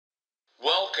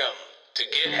Welcome to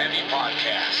Get Heavy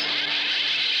Podcast.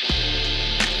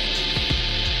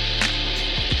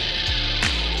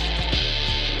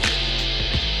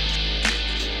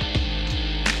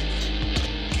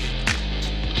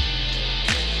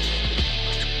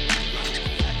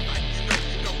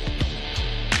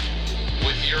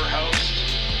 With your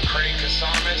host, Craig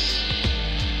Kasamis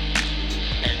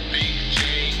and Big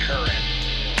J Curran.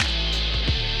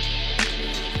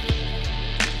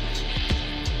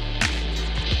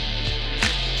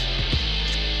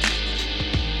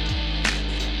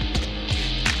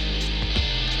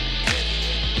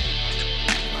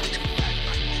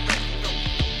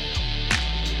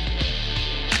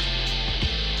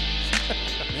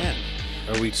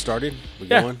 Are we started?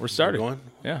 We're started. We're going?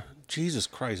 Yeah. Jesus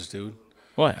Christ, dude.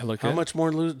 What? I look How good? much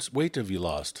more weight have you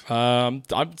lost? I'm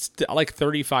like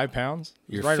 35 pounds.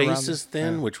 Your Right face around is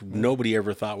thin, which nobody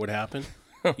ever thought would happen.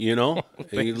 You know?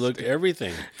 And you looked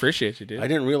everything. Appreciate you, dude. I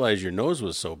didn't realize your nose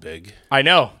was so big. I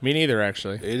know. Me neither,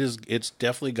 actually. It's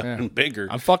definitely gotten bigger.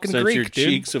 I'm fucking since Greek, your dude.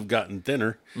 cheeks have gotten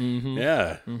thinner. Mm-hmm.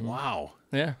 Yeah. Mm-hmm. Wow.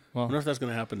 Yeah. I Well, wonder if that's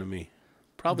going to happen to me.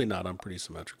 Probably not. I'm pretty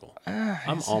symmetrical.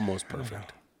 I'm almost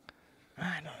perfect.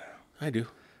 I don't know. I do.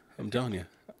 I'm telling you.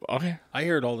 Okay. I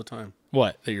hear it all the time.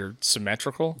 What? That you're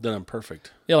symmetrical? That I'm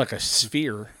perfect. Yeah, like a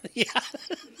sphere. Yeah.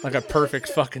 Like a perfect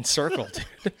fucking circle,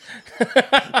 dude.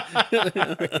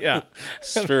 Yeah.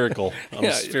 Spherical. I'm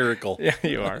Yeah. spherical. Yeah,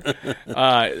 you are.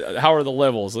 How are the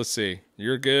levels? Let's see.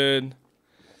 You're good.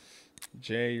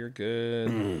 Jay, you're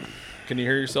good. Can you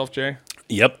hear yourself, Jay?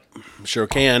 Yep. Sure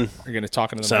can. You're going to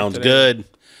talk into the Sounds mic today? good.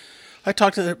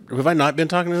 Have I not been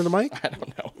talking to the mic? I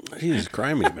don't know. Jesus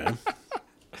criminy, man.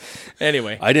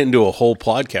 Anyway, I didn't do a whole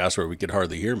podcast where we could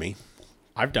hardly hear me.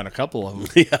 I've done a couple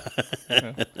of them.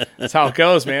 Yeah. That's how it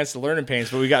goes, man. It's the learning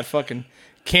pains. But we got fucking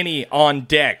Kenny on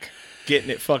deck, getting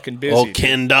it fucking busy. Oh,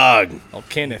 Ken Dog. Oh,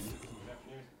 Kenneth.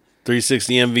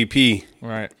 360 MVP.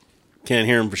 Right. Can't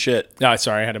hear him for shit. No,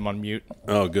 sorry, I had him on mute.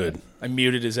 Oh, good. I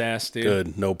muted his ass, dude.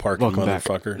 Good. No parking, Welcome back.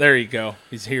 motherfucker. There you go.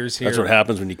 He's here. That's what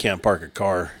happens when you can't park a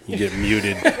car. You get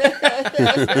muted.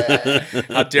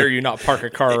 How dare you not park a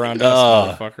car around us,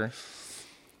 motherfucker?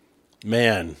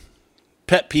 Man.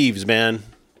 Pet peeves, man.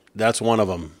 That's one of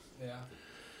them. Yeah.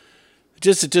 It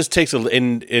just takes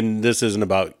and this isn't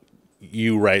about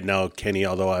you right now, Kenny,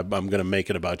 although I'm going to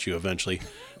make it about you eventually.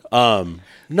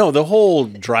 No, the whole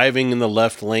driving in the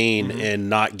left lane and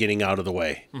not getting out of the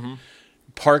way. Mm-hmm.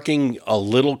 Parking a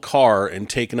little car and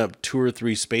taking up 2 or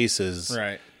 3 spaces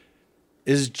Right.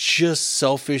 is just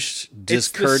selfish, It's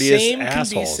discourteous the same assholes.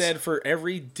 can be said for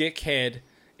every dickhead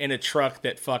in a truck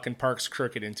that fucking parks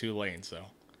crooked in 2 lanes, though.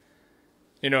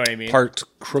 You know what I mean? Parked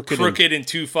crooked. in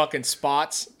 2 fucking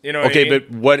spots. You know what I Okay, mean?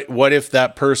 but what if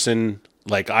that person,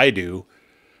 like I do,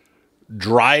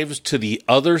 drives to the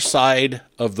other side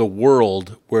of the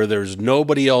world where there's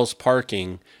nobody else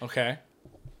parking, Okay.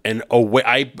 and away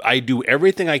I do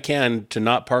everything I can to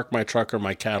not park my truck or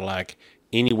my Cadillac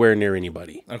anywhere near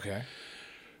anybody. Okay.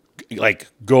 Like,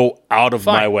 go out of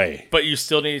my way. But you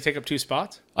still need to take up 2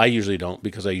 spots? I usually don't,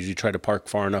 because I usually try to park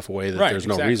far enough away that Right, there's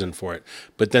no exactly. reason for it.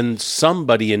 But then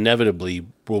somebody inevitably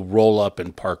will roll up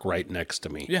and park right next to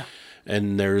me. Yeah.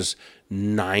 And there's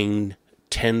 9,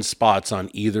 10 spots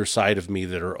on either side of me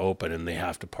that are open, and they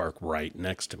have to park right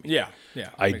next to me. Yeah. Yeah.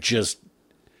 I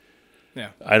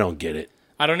don't get it.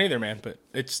 I don't either, man. But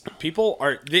it's people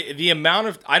are the amount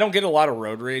of I don't get a lot of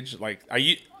road rage. Like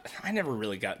I never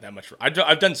really got that much.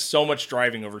 I've done so much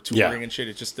driving over touring and shit.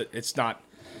 It's just that it's not.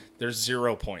 There's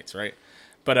 0 points, right?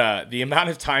 But the amount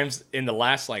of times in the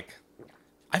last I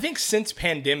think since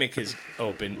pandemic is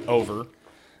over.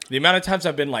 The amount of times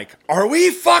I've been like, "Are we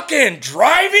fucking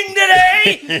driving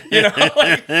today?" You know,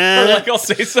 or I'll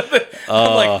say something.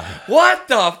 I'm like, "What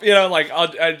the?"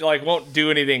 I won't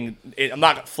do anything. I'm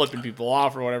not flipping people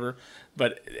off or whatever.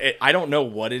 But I don't know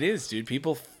what it is, dude.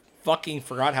 People fucking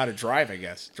forgot how to drive, I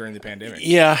guess, during the pandemic.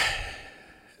 Yeah.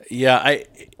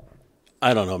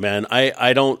 I don't know, man.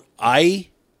 I don't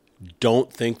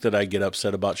think that I get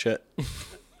upset about shit,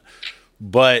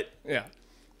 but Yeah.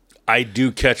 I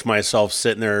do catch myself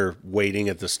sitting there waiting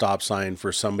at the stop sign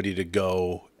for somebody to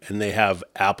go, and they have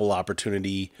Apple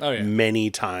opportunity many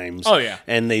times. Oh, yeah.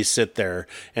 And they sit there,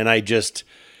 and I just,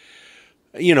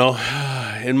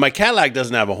 and my Cadillac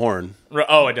doesn't have a horn.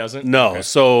 Oh, it doesn't? No. Okay.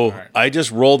 So right. I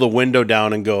just roll the window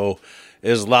down and go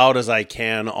as loud as I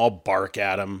can. I'll bark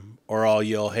at them, or I'll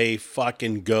yell, "Hey,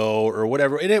 fucking go," or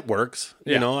whatever. And it works.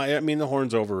 Yeah. I mean, the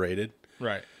horn's overrated.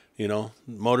 Right.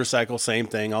 Motorcycle, same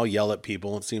thing. I'll yell at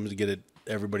people. It seems to get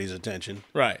everybody's attention.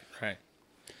 Right.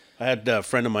 I had a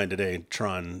friend of mine today,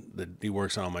 Tron, that he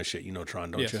works on all my shit. You know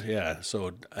Tron, don't Yes. you? Yeah.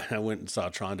 So I went and saw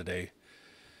Tron today.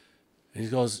 And he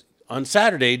goes, on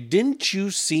Saturday, didn't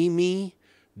you see me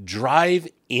drive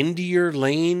into your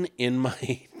lane in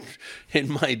my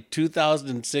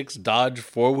 2006 Dodge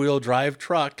 4-wheel drive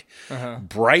truck,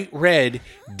 bright red?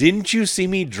 Didn't you see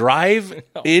me drive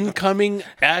incoming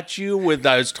at you with,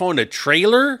 I was towing a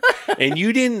trailer, and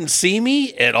you didn't see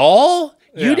me at all?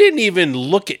 You didn't even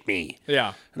look at me.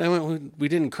 Yeah. And I went, we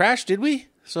didn't crash, did we?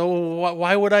 So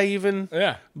why would I even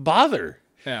bother?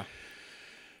 Yeah.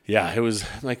 Yeah, it was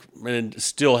like, and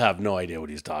still have no idea what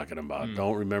he's talking about.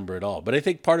 Don't remember at all. But I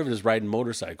think part of it is riding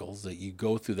motorcycles, that you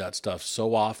go through that stuff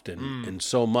so often and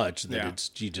so much that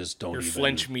you just don't Your even.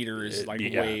 flinch meter is like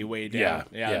way down.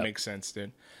 Yeah, it makes sense,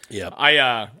 dude. Yeah.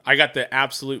 I got the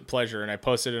absolute pleasure, and I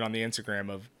posted it on the Instagram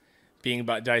of being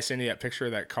about. Did I send you that picture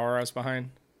of that car I was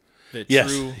behind? The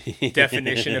true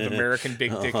definition of American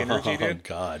big dick energy, dude. Oh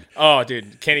God. Oh,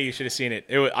 dude, Kenny, you should have seen it.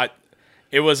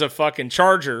 It was a fucking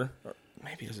Charger.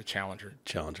 Maybe it was a Challenger.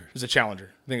 Challenger. It was a Challenger.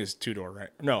 I think it was a 2-door, right?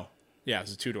 No. Yeah, it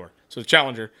was a 2-door. So the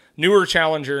Challenger, newer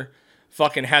Challenger,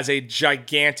 fucking has a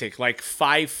gigantic, like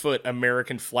 5-foot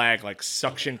American flag, like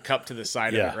suction cup to the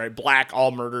side of it, right? Black,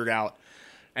 all murdered out.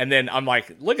 And then I'm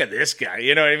like, look at this guy.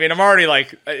 You know what I mean? I'm already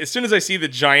like, as soon as I see the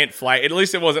giant flag, at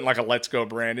least it wasn't like a Let's Go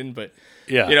Brandon, but,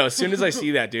 you know, as soon as I see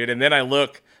that, dude, and then I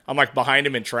look, I'm like behind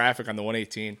him in traffic on the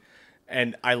 118.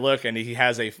 And I look, and he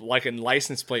has a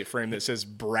license plate frame that says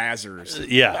Brazzers.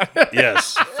 Yeah.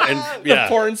 Yes. And The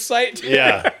porn site.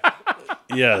 Yeah.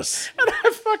 Yes. And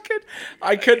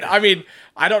I couldn't. I mean,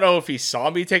 I don't know if he saw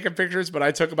me taking pictures, but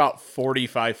I took about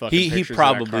 45 fucking pictures. He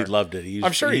probably loved it.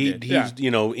 I'm sure he did. He's,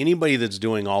 you know, anybody that's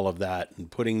doing all of that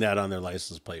and putting that on their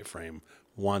license plate frame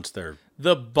wants their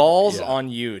balls on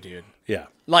you, dude. Yeah.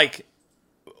 Like.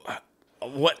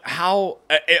 What? How?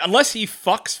 Unless he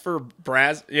fucks for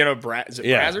Brazzers,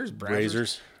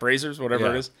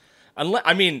 whatever it is. Unless,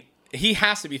 I mean, he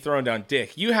has to be throwing down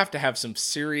dick. You have to have some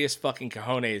serious fucking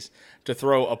cojones to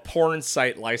throw a porn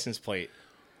site license plate.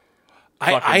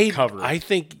 Cover. I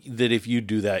think that if you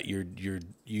do that,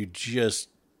 you just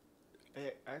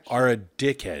are a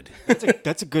dickhead.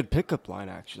 That's a good pickup line,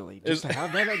 actually. Just to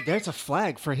have that, that's a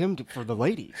flag for him for the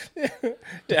ladies to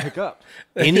pick up.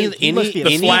 Any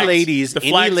ladies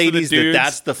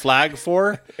that's the flag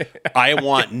for, I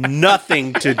want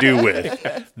nothing to do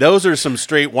with. Those are some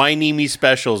straight whiny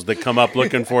specials that come up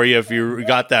looking for you if you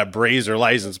got that Brazer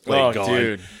license plate going.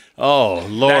 Dude. Oh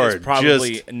Lord, that is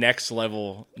probably next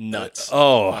level nuts.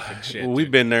 Shit, we've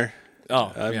been there.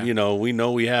 You know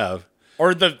we have.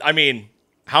 Or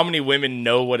how many women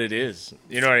know what it is?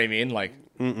 You know what I mean? Like,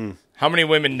 how many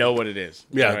women know what it is?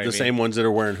 You know the same ones that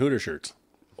are wearing Hooter shirts.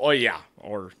 Oh yeah,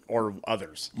 or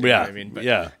others. You know what I mean?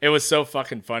 But it was so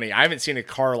fucking funny. I haven't seen a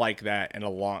car like that in a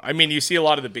long. I mean, you see a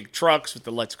lot of the big trucks with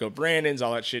the Let's Go Brandons,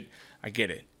 all that shit. I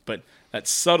get it, but that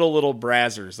subtle little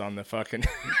Brazzers on the fucking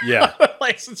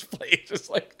license plate, just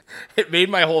like it made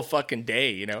my whole fucking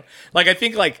day. You know, like I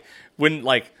think like when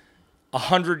like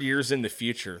 100 years in the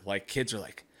future, like kids are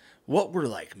like, what were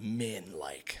like men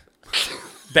like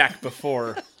back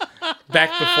before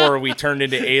we turned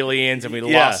into aliens and we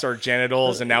lost our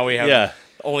genitals and now we have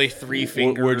only 3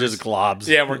 fingers. We're just globs.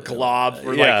 Yeah, we're globs.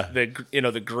 We're like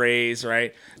the grays,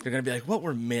 right? They're gonna be like, what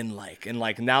were men like? And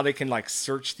like now they can like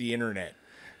search the internet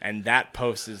and that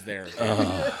post is there.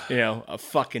 You know, a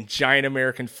fucking giant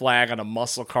American flag on a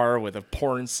muscle car with a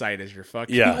porn site as your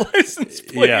fucking license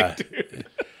plate, dude.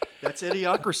 That's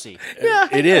idiocracy. Yeah,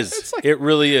 it is. It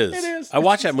really is. It is. I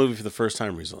watched that movie for the first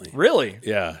time recently. Really?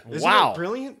 Yeah. Isn't it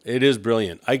brilliant? It is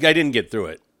brilliant. I didn't get through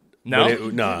it.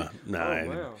 No? No.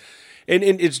 Wow. And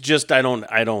it's just I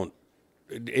don't.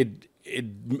 It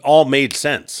all made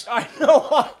sense. I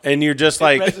know. And you're just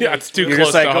like, it's too you're close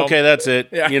just like, to home. okay, that's it.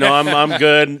 Yeah. You know, I'm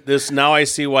good. Now I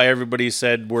see why everybody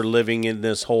said we're living in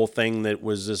this whole thing that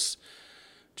was this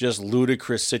just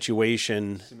ludicrous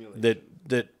situation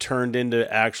that turned into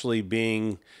actually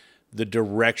being the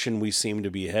direction we seem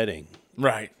to be heading.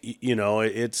 Right. You know,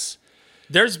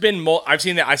 there's been I've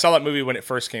seen that. I saw that movie when it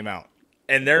first came out,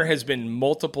 and there has been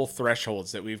multiple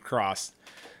thresholds that we've crossed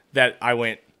that I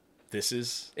went, this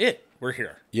is it. We're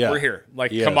here. Yeah. We're here.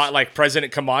 Like Yes. like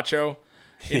President Camacho,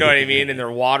 you know what I mean? And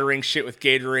they're watering shit with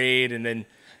Gatorade, and then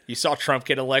you saw Trump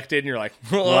get elected, and you're like,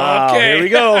 wow, okay, here we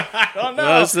go. I don't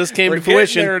know. This came We're to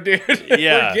fruition. Getting there, dude.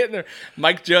 Yeah. We're getting there.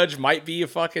 Mike Judge might be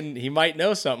he might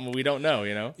know something we don't know,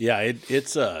 you know? Yeah,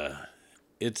 it's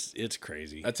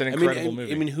crazy. That's an incredible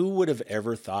movie. I mean, who would have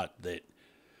ever thought that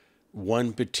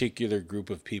one particular group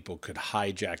of people could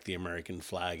hijack the American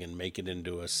flag and make it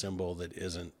into a symbol that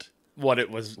isn't what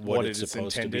it was, what it's it's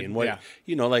supposed intended. to be? And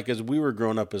you know, like as we were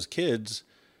growing up as kids,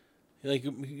 like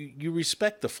you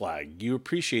respect the flag, you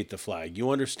appreciate the flag, you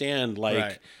understand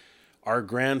like our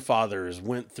grandfathers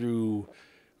went through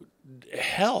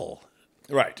hell.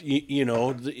 Right. You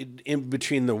know, in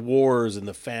between the wars and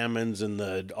the famines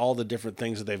and all the different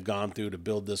things that they've gone through to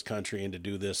build this country and to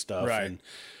do this stuff. Right. And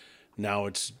now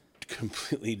it's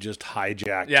completely just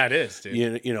hijacked. Yeah, it is,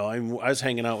 dude. You know, I was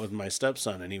hanging out with my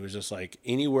stepson, and he was just like,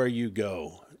 anywhere you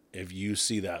go, if you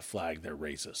see that flag, they're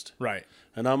racist. Right.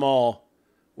 And I'm all,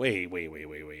 wait.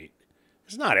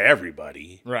 It's not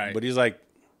everybody. Right. But he's like,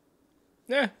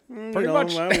 Yeah, pretty know,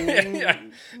 much.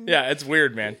 yeah, it's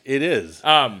weird, man. it is.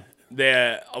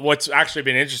 What's actually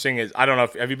been interesting is, I don't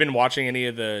know, have you been watching any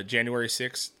of the January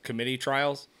 6th committee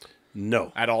trials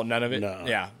No. at all? None of it? No.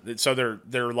 Yeah. So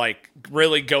they're like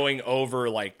really going over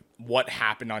like what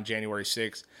happened on January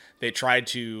 6th.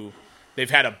 They've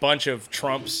had a bunch of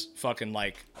Trump's fucking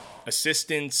like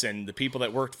assistants and the people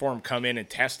that worked for him come in and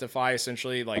testify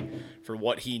essentially like for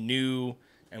what he knew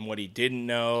and what he didn't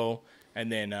know. And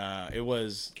then it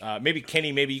was maybe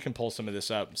Kenny, maybe you can pull some of this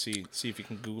up and see if you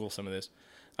can Google some of this.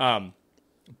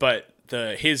 But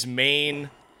his main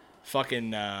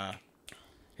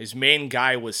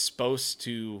guy was supposed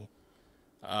to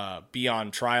be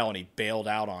on trial, and he bailed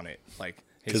out on it, like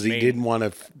Because he didn't want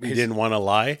to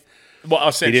lie.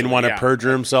 Well, He didn't want to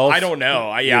perjure himself. I don't know.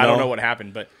 I You know? don't know what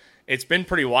happened, but it's been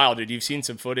pretty wild, dude. You've seen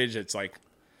some footage. It's like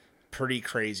pretty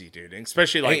crazy, dude. And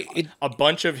especially like a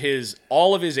bunch of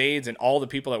all of his aides and all the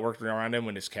people that worked around him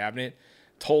in his cabinet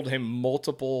told him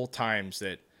multiple times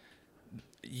that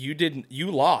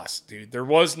you lost, dude.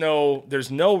 There's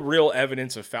no real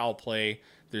evidence of foul play.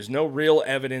 There's no real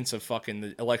evidence of fucking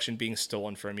the election being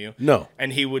stolen from you. No.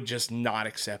 And he would just not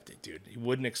accept it, dude. He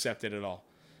wouldn't accept it at all.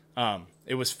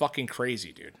 It was fucking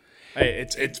crazy, dude.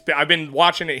 I've been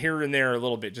watching it here and there a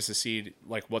little bit just to see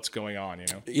like what's going on, you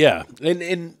know? Yeah.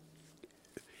 And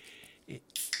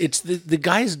it's the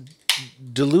guy's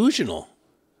delusional.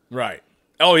 Right.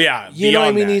 Oh yeah. You know what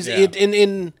I mean?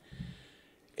 That,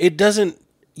 It doesn't.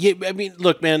 Yeah, I mean,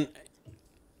 look, man.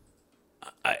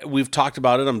 We've talked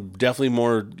about it. I'm definitely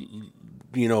more,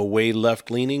 way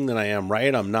left leaning than I am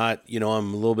right. I'm not. I'm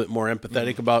a little bit more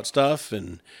empathetic about stuff,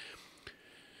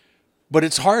 but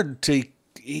it's hard to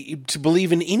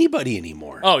believe in anybody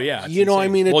anymore. Oh yeah. You know, insane.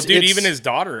 I mean, dude, even his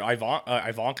daughter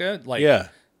Ivanka, like, yeah.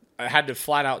 I had to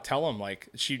flat out tell him, like,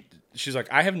 she's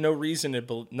like, I have no reason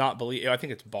to not believe. I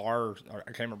think it's Barr, or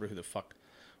I can't remember who the fuck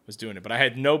was doing it, but I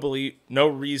had no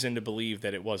reason to believe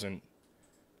that it wasn't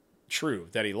true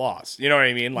that he lost. You know what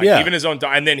I mean? Like, even his own,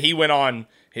 and then he went on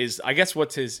he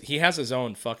has his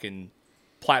own fucking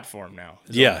platform now.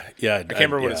 Yeah. I can't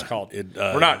remember what it's called.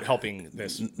 We're not helping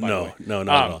this. By the way. No,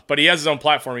 not at all. But he has his own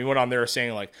platform. He went on there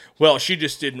saying like, well, she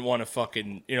just didn't want to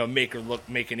fucking,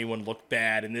 make anyone look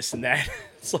bad and this and that.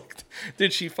 It's like,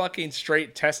 dude, she fucking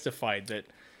straight testified that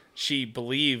she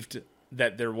believed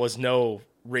that there was no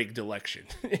rigged election.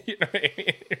 You know what I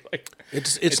mean? Like,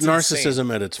 it's narcissism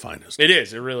insane. At its finest. It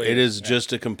is. It really is. It is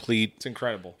just a complete. It's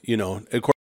incredible. Of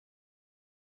course,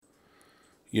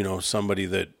 somebody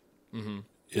that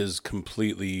is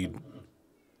completely.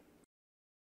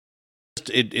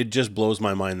 It just blows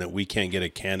my mind that we can't get a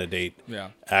candidate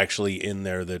actually in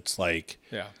there that's like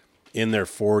in their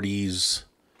 40s,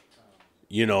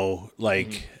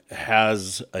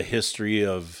 has a history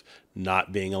of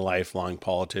not being a lifelong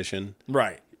politician.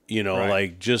 Right.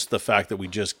 Like just the fact that we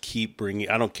just keep bringing,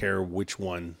 I don't care which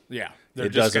one. Yeah. They're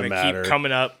it just doesn't matter. Keep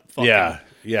coming up. Yeah.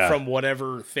 From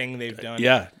whatever thing they've done.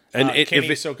 Yeah. And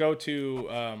Kenny, so go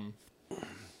to,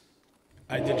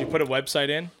 did you put a website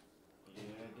in? Yeah,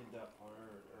 I did that part.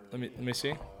 Let me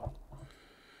see. I'm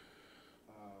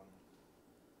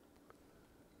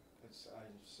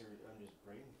just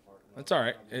brain farting. That's all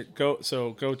right. Go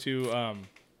to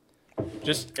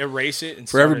just erase it and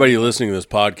for everybody listening to this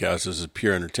podcast, this is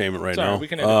pure entertainment right now. We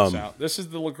can edit this out. This is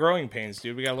the growing pains,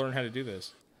 dude. We gotta learn how to do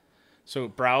this. So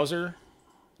browser,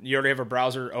 you already have a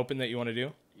browser open that you want to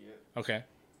do? Yeah. Okay.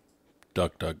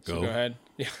 DuckDuckGo. So go ahead.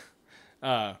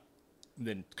 Yeah.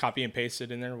 Then copy and paste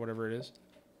it in there, whatever it is.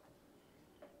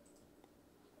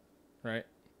 Right?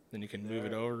 Then you can move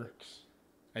it over.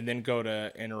 And then go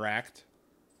to interact.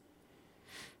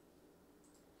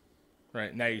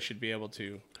 Right, now you should be able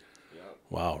to.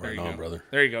 Wow, right on, brother.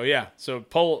 There you go, yeah. So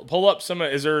pull up some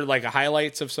is there like a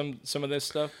highlights of some of this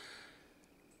stuff?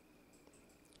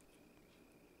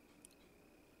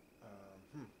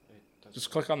 Just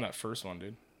click on that first one,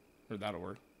 dude. Or that'll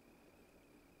work.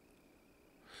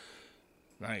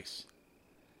 Nice.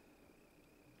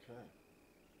 Okay.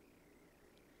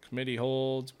 Committee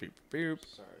holds. Beep, beep.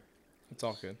 Sorry. It's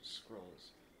all good. Scroll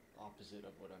is opposite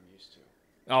of what I'm used to.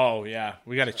 Oh, yeah.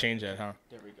 We got to change that, huh?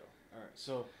 There we go. All right.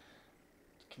 So,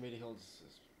 committee holds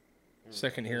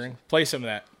second hearing. Play some of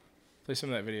that. Play some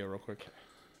of that video real quick.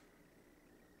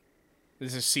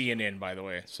 This is CNN, by the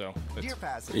way, so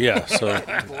Yeah, so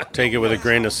take it with a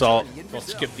grain of salt. we'll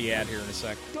skip the ad here in a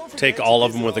sec. Take all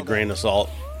of them with a grain of salt.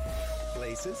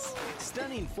 Places,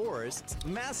 stunning forests,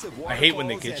 massive I hate when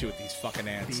they get you with these fucking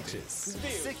ads. beaches,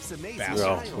 6 amazing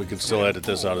Well, we can still edit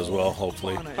this out as well,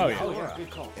 hopefully. Oh, yeah.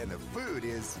 and the food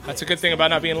is That's a good thing about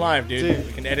not being live, dude.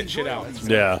 We can edit shit out.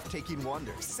 Yeah. taking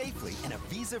wonders safely in a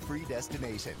visa-free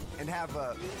destination and have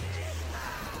a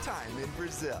time in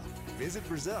Brazil. Visit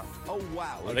Brazil. Oh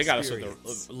wow! Oh, they got us with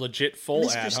a legit full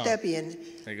Mr. ad, huh?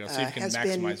 Stepien There you go. See if you can has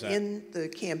been maximize that. in the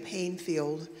campaign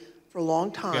field for a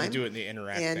long time. do it in the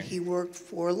interact And thing. he worked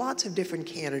for lots of different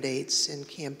candidates and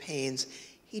campaigns.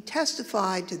 He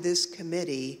testified to this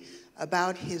committee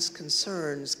about his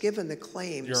concerns given the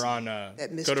claims You're on, that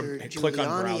go to- Mr. click on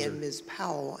Giuliani browser. and Ms.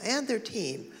 Powell and their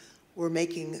team were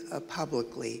making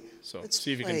publicly. So, Let's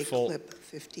see if you can play full- clip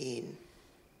 15.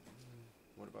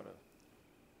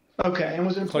 Okay, and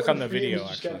was it Click important on the for you, video,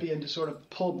 Mr. actually. Stepien, to sort of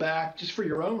pull back just for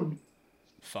your own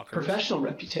Fucker. professional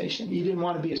reputation? You didn't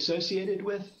want to be associated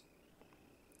with.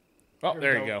 Oh,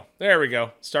 there you go. There we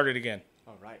go. Start it again.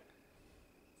 All right.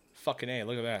 Fucking A,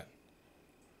 look at that.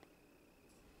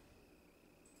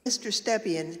 Mr.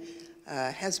 Stepien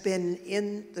has been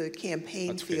in the campaign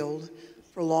That's good. field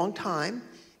for a long time,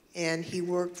 and he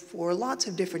worked for lots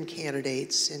of different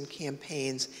candidates and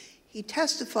campaigns. He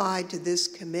testified to this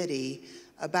committee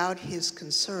about his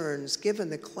concerns given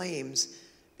the claims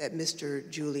that Mr.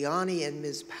 Giuliani and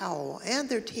Ms. Powell and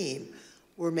their team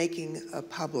were making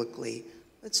publicly.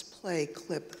 Let's play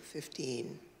clip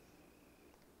 15.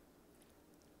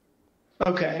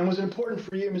 Okay, and was it important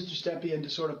for you, Mr. Stepien, to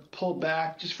sort of pull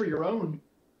back just for your own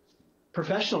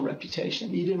professional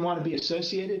reputation? You didn't want to be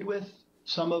associated with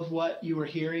some of what you were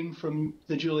hearing from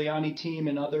the Giuliani team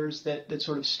and others that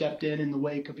sort of stepped in the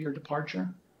wake of your departure?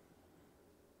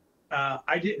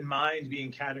 I didn't mind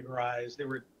being categorized. There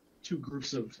were two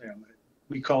groups of,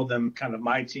 we called them kind of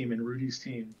my team and Rudy's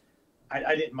team.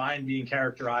 I didn't mind being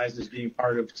characterized as being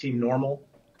part of Team Normal,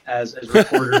 as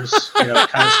reporters, kind of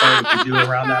started to do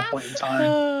around that point in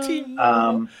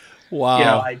time.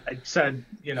 Wow. I said,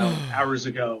 hours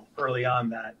ago, early on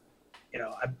that,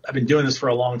 I've been doing this for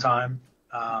a long time,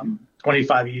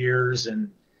 25 years,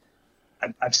 and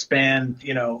I've spanned,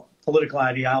 political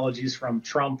ideologies from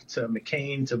Trump to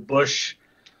McCain to Bush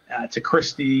to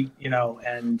Christie,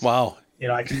 and Wow.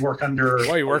 I can work under.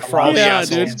 Well, you work a for lot all of the assholes.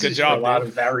 circumstances Good job, for a lot dude.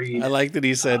 of varied. I like that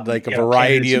he said like a you know,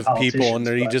 variety of candidates and people, and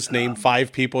then he politicians, just but, named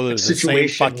 5 people that are the same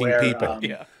situation fucking where, people.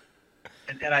 Yeah.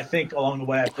 And I think along the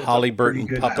way, I've built Holly up a pretty Burton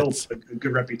good, I hope, puppets. a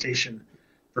good reputation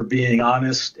for being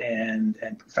honest and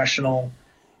professional.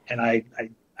 And I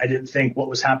didn't think what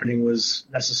was happening was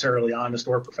necessarily honest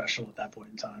or professional at that point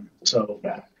in time. So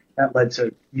that led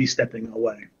to me stepping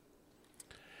away.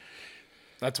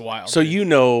 That's wild. So you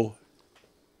know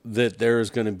that there is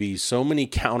going to be so many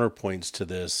counterpoints to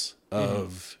this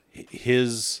of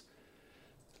his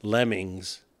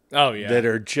lemmings Oh, yeah. that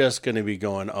are just going to be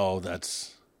going, oh,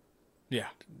 that's, Yeah.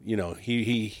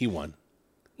 he won.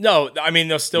 No, I mean,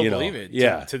 they'll still You know, believe it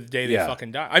yeah, to the day they yeah,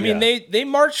 fucking die. I mean, yeah. they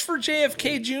marched for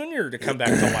JFK Jr. to come back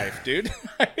to life, dude.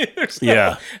 I mean,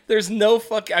 Yeah. There's no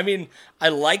fuck. I mean, I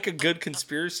like a good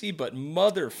conspiracy, but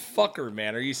motherfucker,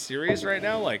 man, are you serious right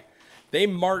now? Like, they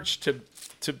marched to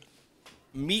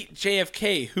meet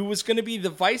JFK, who was going to be the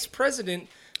vice president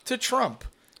to Trump.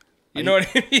 You know what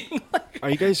I mean? Like, Are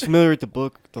you guys familiar with the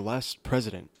book, The Last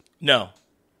President? no.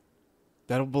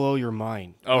 That'll blow your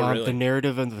mind. Oh, really? The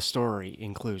narrative of the story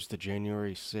includes the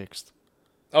January 6th.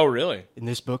 Oh, really? And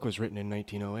this book was written in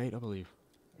 1908, I believe.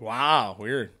 Wow,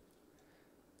 weird.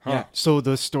 Yeah. So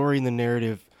the story and the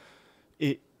narrative,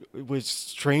 it was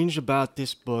strange about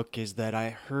this book is that I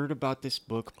heard about this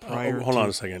book prior Hold to... on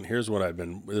a second. Here's what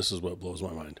this is what blows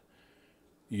my mind.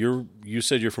 You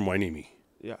said you're from Wainimi.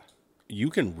 Yeah. You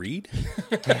can read?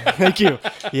 Thank you.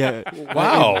 Yeah.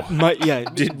 Wow.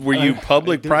 Were you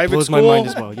public, it private blows school? my mind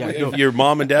as well. Yeah. No. Your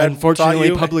mom and dad Unfortunately,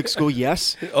 taught you? public school,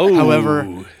 yes. Oh.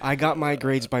 However, I got my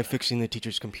grades by fixing the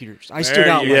teachers' computers. I stood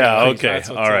out. you like go. a Yeah, crazy. okay. That's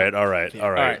what's All right.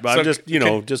 right, But I'm so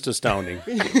just, just astounding.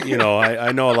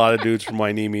 I know a lot of dudes from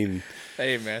Wainimi, and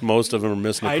Hey, man. most of them are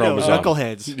missing a I know, chromosome.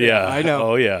 knuckleheads. Yeah. I know.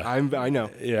 Oh, yeah. I know.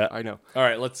 Yeah. I know. All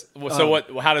right, let's. So what?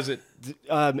 How does it?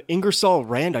 Ingersoll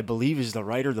Rand, I believe, is the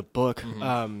writer of the book.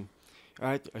 Mm-hmm.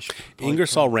 I should probably-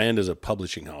 Ingersoll Rand is a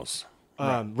publishing house.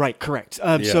 Right, correct.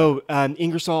 Yeah. So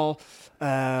Ingersoll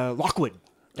Lockwood.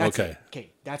 That's Okay. it.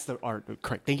 Okay, that's the art.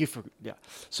 Correct. Thank you for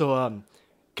So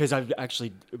because I've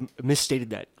actually misstated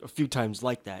that a few times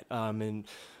like that.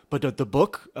 But the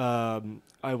book,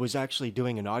 I was actually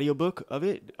doing an audiobook of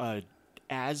it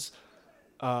as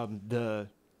the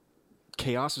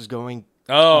chaos is going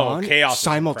chaos is incredible,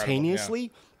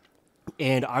 simultaneously.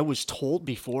 And I was told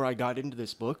before I got into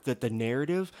this book that the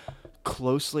narrative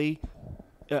closely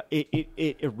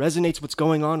it resonates what's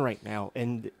going on right now,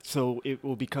 and so it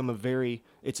will become a very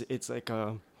it's like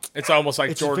a It's almost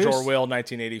like It's George very- Orwell,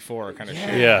 1984 kind of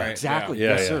shit. Yeah. right? exactly Yeah,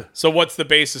 yes yeah. sir. So what's the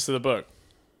basis of the book?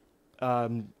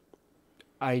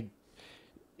 I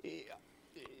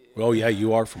Oh yeah,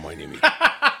 you are from Wyoming.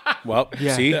 Well,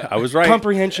 Yeah. see, I was right.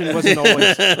 comprehension wasn't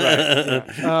always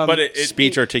But it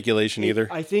Speech articulation either.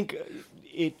 I think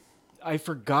I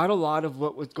forgot a lot of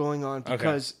what was going on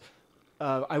because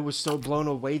I was so blown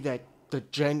away that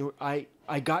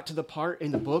I got to the part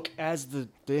in the book as the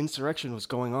insurrection was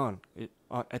going on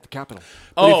at the Capitol.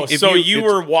 Oh, if so you- you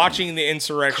it's- were watching the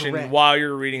insurrection Correct. while you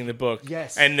were reading the book.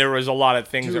 Yes. And there was a lot of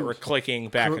things that Dude. were clicking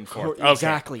back and forth.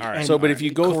 Exactly. Okay. All right. And So, but if you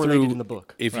it go correlated through in the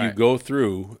book. if you Right. go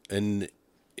through, and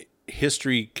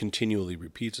history continually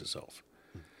repeats itself.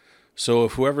 So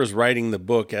if whoever's writing the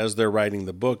book, as they're writing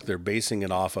the book, they're basing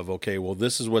it off of, okay, well,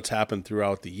 this is what's happened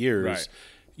throughout the years. Right.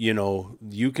 You know,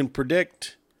 you can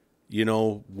predict,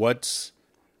 what's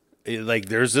like,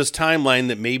 there's this timeline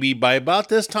that maybe by about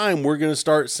this time, we're going to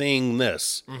start seeing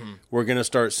this. Mm-hmm. We're going to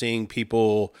start seeing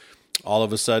people all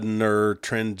of a sudden are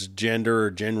transgender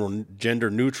or gender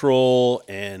neutral,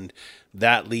 and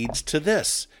that leads to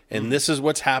this. And this is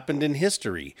what's happened in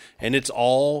history. And it's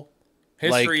all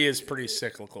History is pretty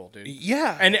cyclical, dude.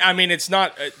 yeah. And I mean, it's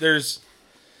not,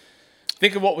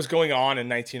 think of what was going on in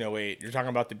 1908. You're talking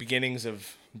about the beginnings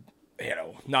of,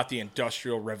 not the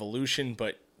Industrial Revolution,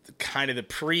 but kind of the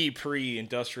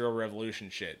pre-Industrial Revolution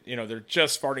shit. They're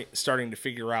just starting to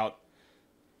figure out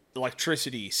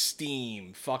electricity,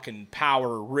 steam, fucking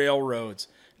power, railroads.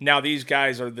 Now these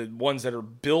guys are the ones that are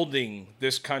building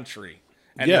this country.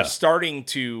 And Yeah. they're starting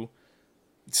to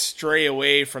stray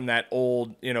away from that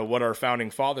old, what our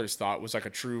founding fathers thought was like a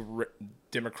true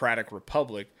democratic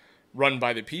republic run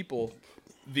by the people.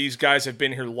 These guys have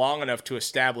been here long enough to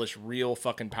establish real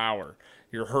fucking power.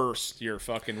 Your Hearst, your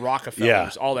fucking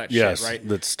Rockefellers, all that Yes, shit, right?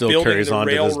 that still Building carries the on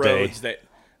to this day. railroads that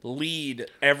lead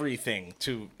everything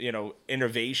to,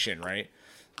 innovation, right?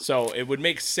 So it would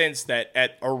make sense that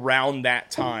at around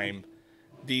that time,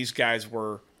 these guys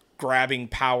were grabbing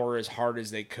power as hard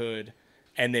as they could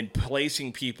and then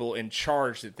placing people in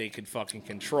charge that they could fucking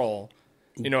control.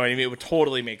 You know what I mean? It would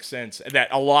totally make sense that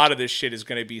a lot of this shit is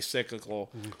going to be cyclical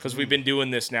because we've been doing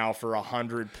this now for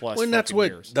 100 plus Well, and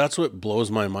years. that's what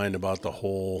blows my mind about the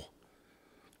whole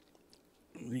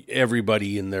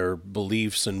everybody and their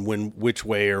beliefs and which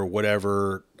way or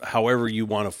whatever, however you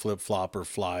want to flip flop or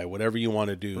fly, whatever you want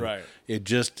to do. Right. It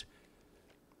just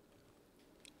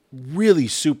really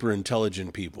super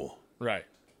intelligent people Right.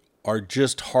 are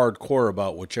just hardcore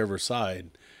about whichever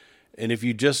side. And if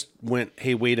you just went,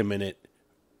 hey, wait a minute,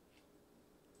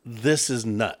 this is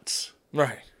nuts.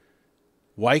 Right.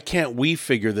 Why can't we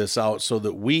figure this out so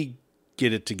that we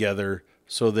get it together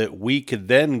so that we could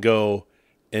then go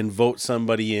and vote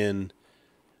somebody in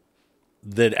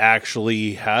that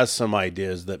actually has some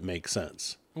ideas that make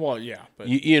sense? Well, yeah, but I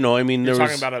mean, you're there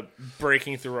talking was, about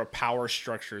breaking through a power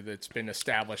structure that's been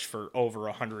established for over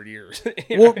 100 years.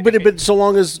 well, but so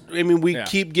long as, we Yeah.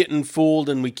 keep getting fooled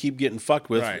and we keep getting fucked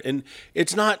with, Right. and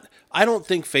it's not, I don't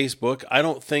think Facebook, I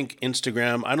don't think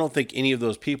Instagram, I don't think any of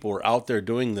those people are out there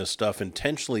doing this stuff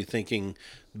intentionally thinking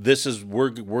this is,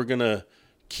 we're going to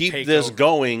keep Take this over.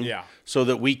 going Yeah. so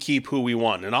that we keep who we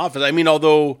want in office. I mean,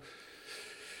 although,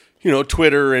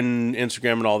 Twitter and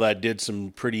Instagram and all that did some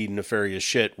pretty nefarious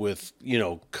shit with,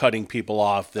 cutting people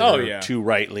off that are too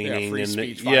right leaning. free and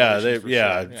speech for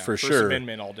First sure.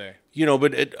 Amendment all day.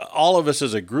 But all of us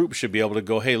as a group should be able to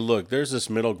go, hey, look, there's this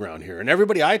middle ground here. And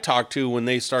everybody I talk to when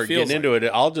they start Feels getting into it,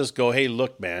 I'll just go, hey,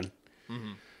 look, man,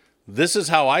 this is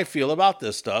how I feel about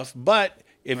this stuff. But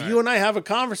if you and I have a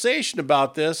conversation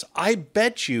about this, I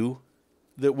bet you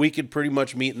that we could pretty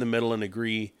much meet in the middle and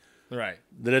agree Right.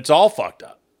 that it's all fucked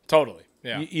up. Totally.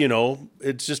 Yeah.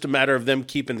 It's just a matter of them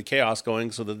keeping the chaos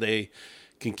going so that they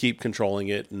can keep controlling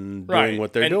it and doing Right.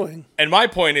 what they're doing. And my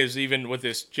point is, even with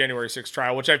this January 6th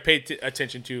trial, which I've paid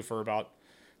attention to for about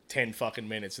 10 fucking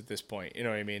minutes at this point, you know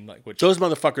what I mean? Like, which Those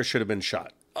motherfuckers should have been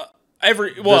shot.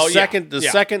 the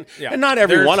second, yeah. and not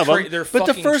every They're one of them, they're but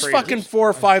the fucking first traitors. fucking 4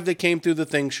 or 5 that came through the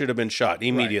thing should have been shot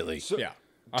immediately. Yeah.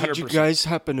 100%. Did you guys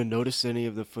happen to notice any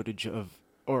of the footage of,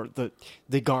 or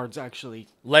the guards actually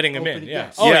letting him in? opening- Yeah.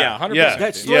 yes. Oh, Yeah. yeah. 100%. Yeah.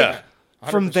 That's dude. Yeah.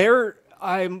 From there,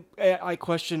 I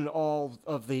question all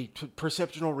of the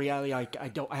perceptual reality. I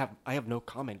have no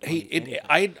comment. Hey,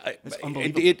 It's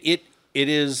unbelievable. it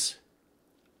is.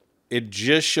 It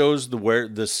just shows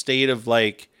the state of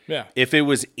like Yeah. If it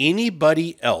was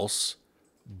anybody else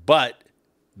but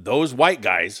those white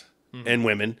guys and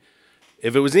women,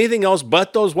 if it was anything else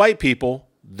but those white people,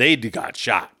 they'd got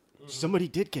shot. Somebody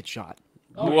did get shot.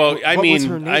 Well, I What was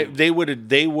her mean, name? they would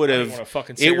wanna have.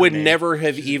 fucking say It her would name. never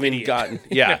have She's an even idiot. gotten.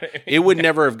 Yeah, it would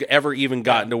never have ever even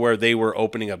gotten to where they were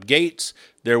opening up gates.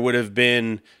 There would have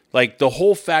been like the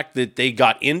whole fact that they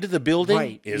got into the building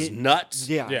Right. is It- nuts.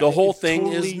 yeah. Yeah. The whole It's thing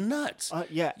totally- is nuts.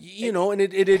 Yeah. You know, and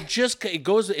it just it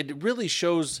goes. It really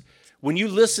shows when you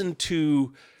listen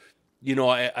to. You know,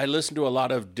 I listen to a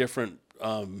lot of different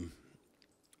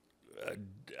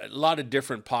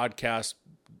podcasts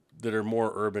that are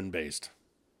more urban based.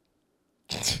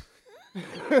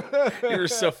 You were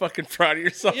so fucking proud of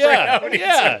yourself right now when you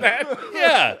said that.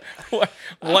 yeah.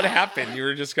 What happened? You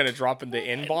were just going to drop in the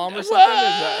N-bomb or something?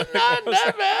 Well,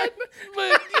 not bad,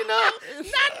 but you know,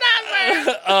 not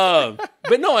bad.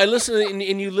 But no, I listen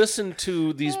and you listen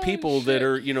to these people that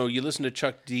are, you know, you listen to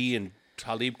Chuck D and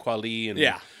Talib Kweli and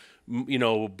Yeah. you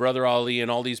know, Brother Ali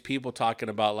and all these people talking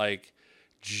about like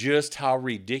just how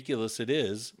ridiculous it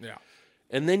is. Yeah.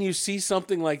 And then you see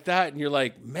something like that and you're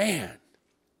like, man,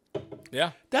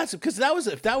 Yeah. that's because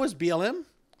if that was BLM,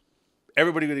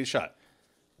 everybody would get shot.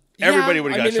 Everybody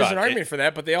would have got I mean, there's shot. an argument for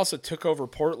that, but they also took over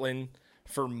Portland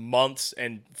for months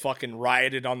and fucking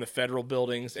rioted on the federal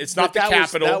buildings. It's not the But that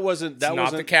Capitol. that wasn't It's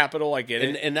not the Capitol. I get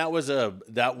it. and that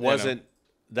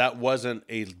wasn't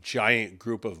a giant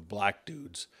group of black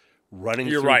dudes running.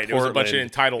 You're through right. It was a bunch of Portland.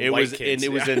 entitled It white was, kids. and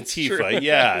it was Yeah, it's true. Antifa.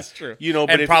 Yeah, That's true. You know,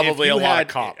 but And if, probably if you a lot had,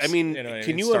 of cops, I mean, you know what I mean,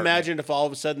 can you starting imagine if all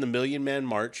of a sudden the Million Man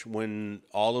March, when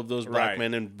all of those black Right.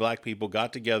 men and black people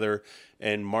got together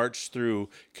and marched through?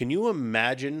 Can you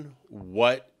imagine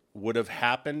what would have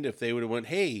happened if they would have went,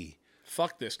 "Hey,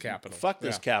 Fuck this Capitol. Fuck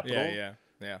this Capitol.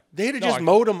 Yeah. they'd have just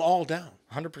mowed them all down."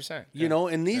 100%. You know,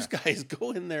 and these guys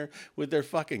go in there with their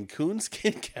fucking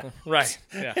coonskin cap, Right,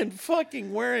 yeah. and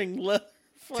fucking wearing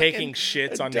Taking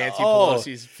shits on Nancy Oh,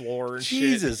 Pelosi's floor and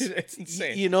Jesus, shit. It's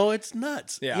insane. You know, it's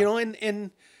nuts. Yeah. You know,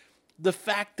 and the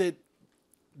fact that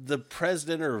the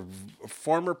president or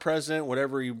former president,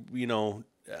 whatever you know,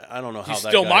 I don't know how He's that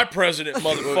still guy- my president,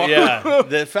 motherfucker. Yeah,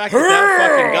 the fact that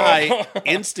fucking guy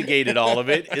instigated all of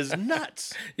it is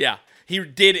nuts. Yeah, he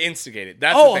did instigate it.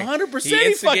 That's Oh, the thing. 100%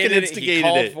 he fucking it. He instigated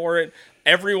called it. for it.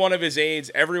 Every one of his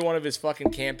aides, every one of his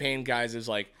fucking campaign guys is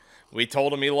like, we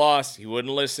told him he lost. He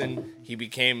wouldn't listen. He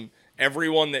became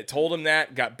everyone that told him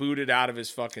that got booted out of his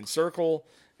fucking circle,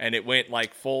 and it went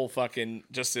like full fucking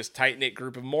just this tight knit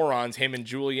group of morons. Him and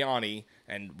Giuliani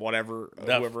and whatever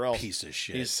That whoever else. piece of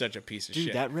shit. He's such a piece of Dude,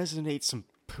 shit. that resonates some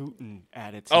Putin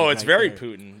attitude. Oh, it's right very there.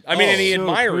 Putin. I mean, and he so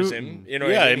admires Putin. him. You know,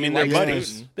 Yeah, what I mean He they're likes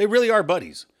buddies. Putin. They really are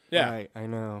buddies. Yeah, Right, I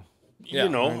know. Yeah, You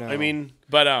know, I know. I mean,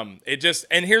 but it just,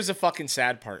 and here's the fucking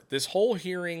sad part. This whole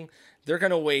hearing, they're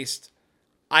gonna waste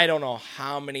I don't know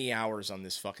how many hours on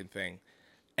this fucking thing,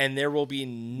 and there will be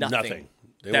nothing.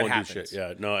 They that won't happens. do shit.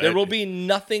 Yeah, no. There will be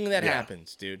nothing that Yeah.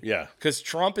 happens, dude. Yeah. Because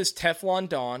Trump is Teflon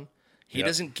Don. He Yep.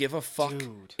 doesn't give a fuck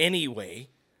Dude. anyway.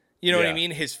 You know what I Yeah.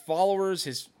 mean? His followers,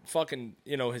 his fucking,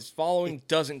 his following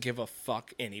doesn't give a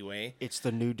fuck anyway. It's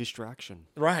the new distraction.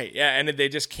 Right. Yeah. And they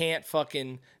just can't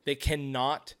fucking, they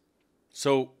cannot,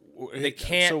 So they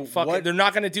can't so fucking, what- they're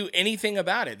not going to do anything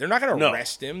about it. They're not going to No.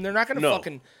 arrest him. They're not going to No.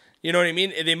 fucking, you know what I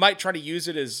mean? They might try to use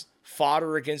it as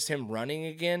fodder against him running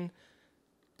again,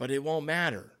 but it won't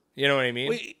matter. You know what I mean?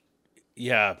 Wait,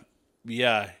 yeah.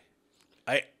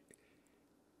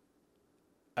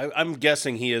 I'm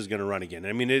guessing he is going to run again.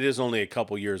 I mean, it is only a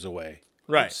couple years away,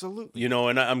 Right. Absolutely. you know.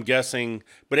 And I'm guessing,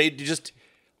 but it just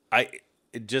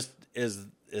as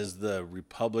the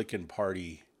Republican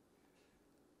Party,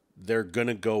 they're going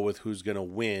to go with who's going to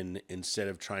win instead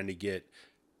of trying to get,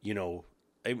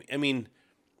 I mean,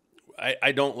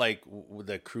 I don't like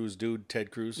the Cruz dude,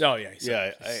 Ted Cruz. Oh, yeah. He's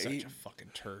he's such a fucking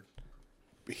turd.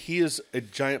 he is a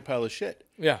giant pile of shit.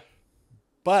 Yeah.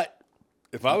 But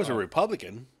if I was a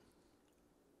Republican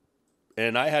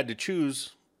and I had to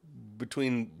choose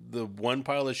between the one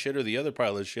pile of shit or the other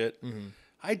pile of shit,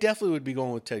 I definitely would be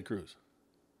going with Ted Cruz.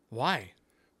 Why?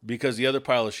 Because the other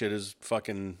pile of shit is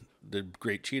fucking the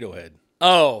great Cheeto head.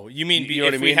 Oh, you mean You know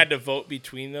what if I we mean? had to vote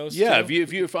between those Yeah, two?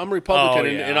 if I'm Republican Oh,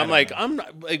 and, yeah, and I I'm don't like, know. I'm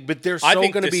not like, but they're I so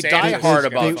think going to be DeSantis is diehard gonna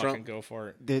about fucking Trump. go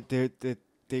for it.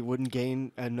 They wouldn't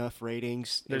gain enough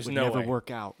ratings. There's it would no never way. work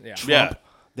out. Yeah. Trump, Yeah.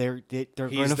 they're He's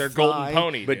going their to golden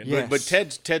pony. But, dude. but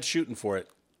Yes. Ted's shooting for it.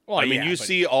 Well, I mean, yeah, you but-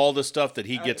 see all the stuff that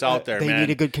he gets out there, They man. need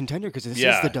a good contender because this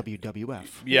Yeah. is the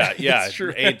WWF. Yeah, That's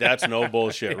true. That's no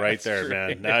bullshit right that's there, true.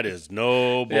 man. That is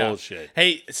no Yeah. bullshit.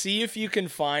 Hey, see if you can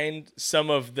find some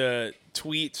of the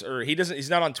tweets, or he's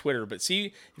not on Twitter, but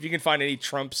see if you can find any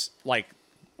Trump's like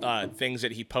things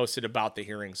that he posted about the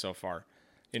hearing so far.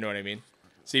 You know what I mean?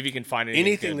 See if you can find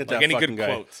Anything good, that like any fucking good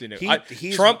guy- quotes. You know,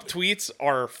 he's- Trump tweets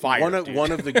are fire.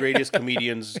 One of the greatest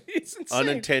comedians, It's insane.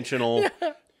 unintentional,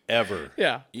 ever.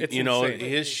 Yeah, Y- it's you know, insane.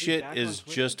 his Is he shit back on is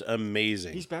Twitter? just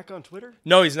amazing. He's back on Twitter.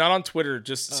 No, he's not on Twitter.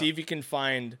 Just see if you can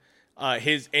find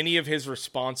any of his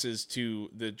responses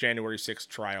to the January 6th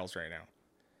trials right now.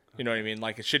 You know what I mean?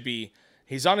 Like it should be.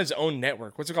 He's on his own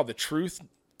network. What's it called? The Truth.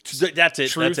 That's it.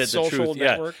 Truth That's it. The Social truth.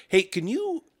 Network? Yeah. Hey, can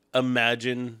you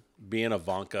imagine being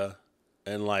Ivanka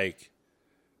and like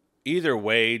either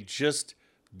way, just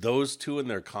those two in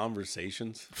their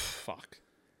conversations? Fuck.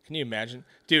 Can you imagine,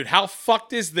 dude? How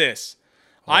fucked is this?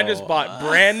 I just bought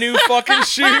brand new fucking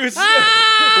shoes,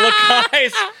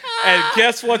 Lacai's, and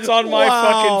guess what's on my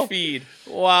fucking feed?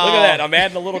 Wow. Look at that. I'm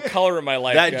adding a little color in my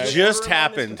life, That guys. just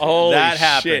happened. Holy that shit.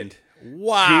 happened.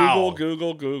 Wow.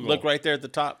 Google. Look right there at the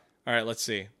top. All right, let's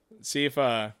see. See if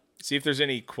there's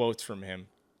any quotes from him.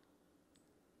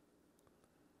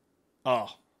 Oh,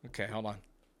 okay. Hold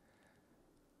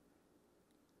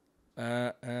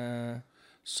on.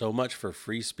 So much for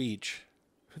free speech.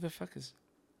 Who the fuck is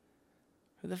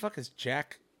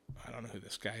Jack? I don't know who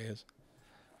this guy is.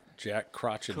 Jack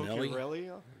Crochinelli.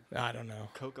 Cocarelli? I don't know.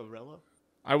 Cocarello?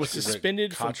 I was Is it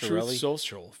suspended from Truth Cocciarelli?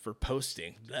 Social for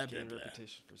posting. Blah, blah, blah.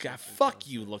 Reputation for God, something. fuck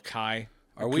you, Lakai.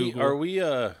 Are we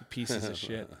Pieces of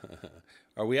shit.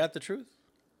 are we at the truth?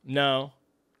 No.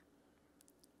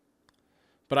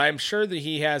 But I'm sure that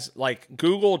he has like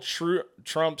Google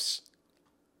Trump's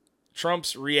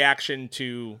reaction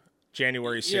to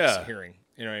January 6th Yeah. hearing.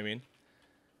 You know what I mean?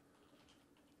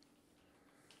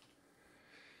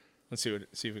 Let's see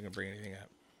if we can bring anything up.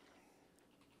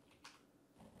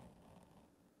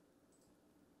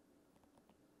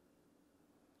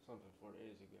 Something 4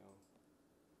 days ago.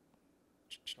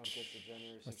 Trump gets the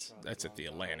January 6th trial That's at the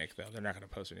wrong. Atlantic though. They're not going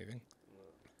to post anything.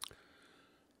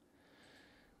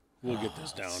 We'll get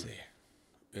this down. see.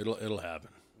 It'll happen.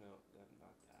 No,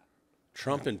 not that.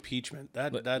 Trump impeachment.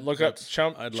 That Look up that's-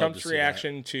 Trump, I'd love to Trump's see that.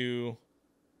 reaction to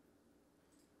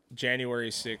January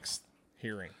 6th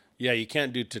hearing. Yeah, you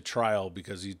can't do to trial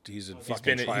because he's in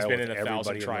fucking been- trial he's been with in 1,000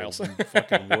 everybody trials. in the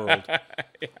fucking world.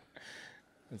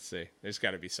 Let's see. There's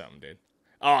got to be something, dude.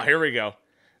 Oh, here we go.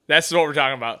 That's what we're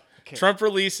talking about. Trump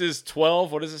releases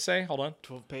 12. What does it say? Hold on.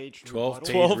 12-page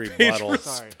 12-page 12-page rebuttal.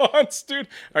 Sorry. response, dude.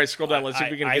 All right, scroll down. Let's see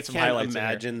if we can get some can't highlights in here.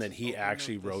 imagine that he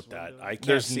actually wrote that. I can't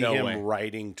There's see no him way.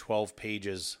 writing 12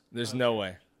 pages. There's no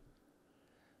way.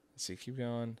 Let's see. Keep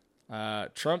going.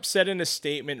 Trump said in a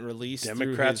statement released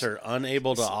Democrats through his, are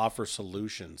unable to offer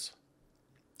solutions.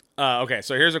 okay,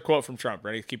 so here's a quote from Trump.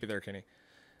 Ready? Keep it there, Kenny.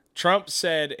 Trump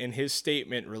said in his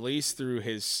statement released through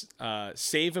his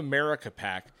Save America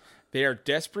PAC, they are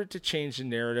desperate to change the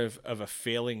narrative of a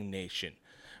failing nation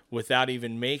without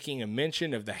even making a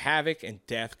mention of the havoc and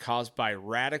death caused by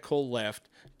radical left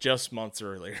just months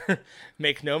earlier.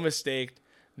 Make no mistake,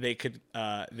 they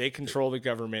control the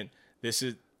government.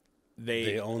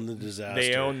 They own the disaster.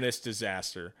 They own this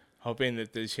disaster, hoping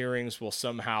that these hearings will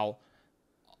somehow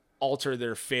alter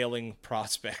their failing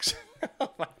prospects.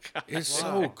 Oh my God. It's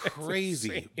so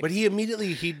crazy. But he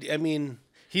immediately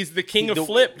He's the king of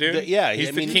flip, dude.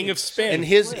 He's the king of spin. And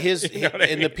his You know what I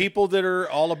and mean? the people that are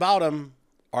all about him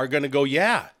are going to go,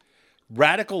 yeah,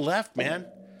 radical left, man.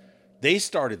 They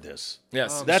started this.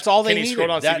 Yes. That's all they Can you needed. scroll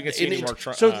down so That- you can see and any it- more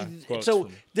quotes so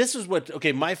from- this is what,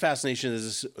 okay, my fascination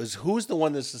is who's the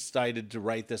one that's decided to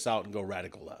write this out and go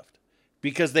radical left?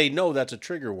 Because they know that's a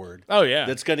trigger word. Oh, yeah.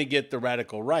 That's going to get the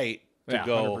radical right to Yeah,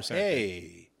 go, 100%.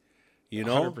 hey, you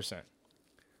know? 100%.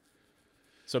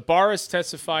 So Barr has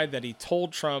testified that he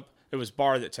told Trump, it was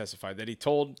Barr that testified, that he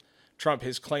told Trump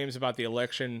his claims about the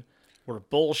election were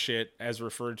bullshit, as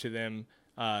referred to them,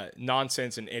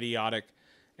 nonsense and idiotic.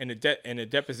 In a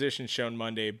deposition shown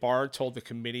Monday, Barr told the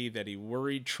committee that he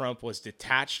worried Trump was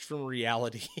detached from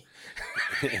reality.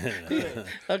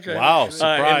 Okay. Wow, In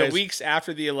surprise. the weeks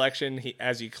after the election,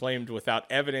 as he claimed, without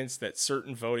evidence that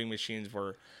certain voting machines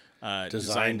were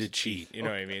designed to cheat. You know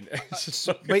what I mean? It's just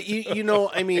so But you know,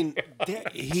 I mean,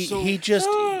 he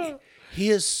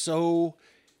is so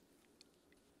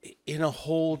in a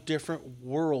whole different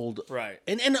world, Right.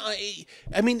 And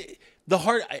I mean, the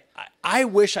hard. I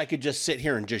wish I could just sit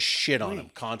here and just shit on him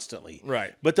constantly,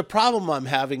 Right. But the problem I'm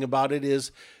having about it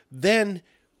is, then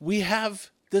we have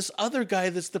this other guy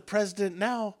that's the president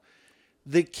now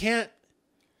that can't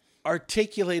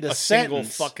articulate a single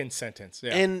sentence. fucking sentence.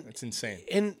 Yeah, And it's insane.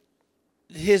 And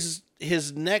his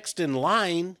next in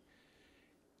line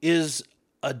is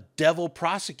a devil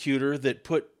prosecutor that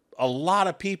put a lot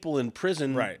of people in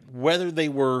prison, Right. whether they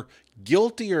were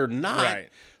guilty or not. Right.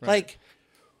 Like,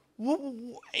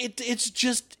 It's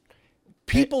just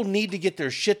people need to get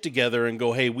their shit together and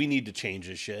go, hey, we need to change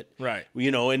this shit. Right.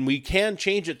 And we can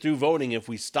change it through voting if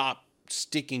we stop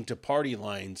sticking to party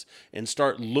lines and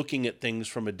start looking at things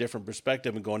from a different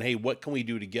perspective and going, hey, what can we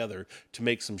do together to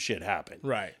make some shit happen?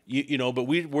 Right. But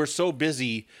we're so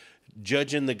busy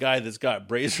judging the guy that's got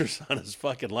Brazers on his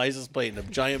fucking license plate and a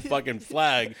giant fucking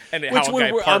flag, And which how a guy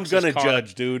I'm parks his gonna car.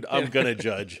 judge, dude. I'm gonna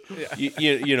judge.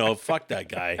 Fuck that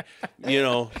guy.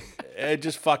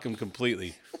 Just fuck him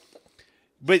completely.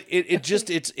 But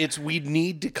it's we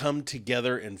need to come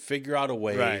together and figure out a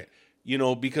way, Right.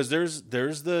 Because there's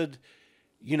the,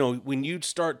 when you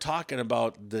start talking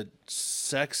about that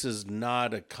sex is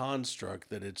not a construct,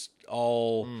 that it's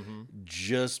all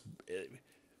just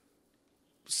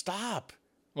stop.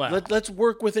 Wow. Let's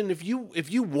work within. If you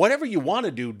whatever you want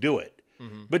to do it,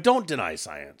 but don't deny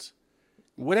science.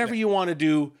 Whatever you want to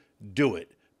do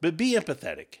it, but be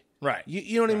empathetic. Right.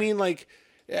 You know what I mean? Like,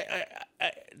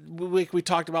 we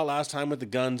talked about last time with the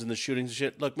guns and the shootings and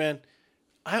shit. Look, man,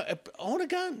 I own a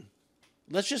gun.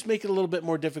 Let's just make it a little bit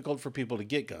more difficult for people to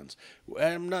get guns.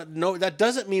 That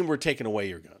doesn't mean we're taking away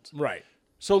your guns. Right.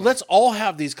 So let's all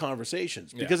have these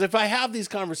conversations. Because if I have these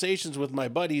conversations with my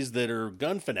buddies that are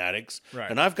gun fanatics, Right.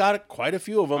 and I've got quite a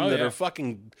few of them that yeah. are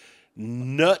fucking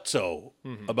nutso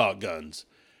about guns.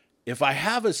 If I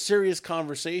have a serious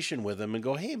conversation with them and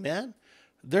go, hey, man,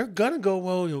 they're going to go,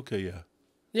 well, okay, yeah.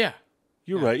 Yeah.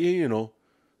 You're right.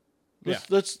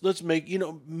 Let's make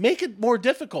it more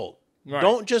difficult. Right.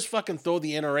 Don't just fucking throw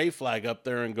the NRA flag up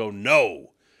there and go,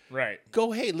 no. Right.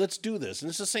 Go, hey, let's do this. And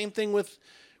it's the same thing with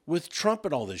Trump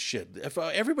and all this shit. If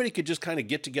everybody could just kind of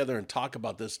get together and talk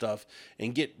about this stuff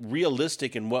and get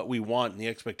realistic in what we want and the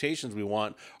expectations we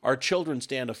want, our children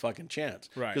stand a fucking chance.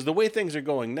 Right. Because the way things are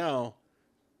going now,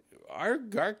 our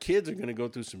kids are going to go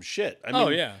through some shit. I mean, Oh,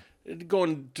 yeah.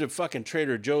 Going to fucking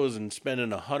Trader Joe's and spending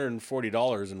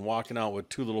 $140 and walking out with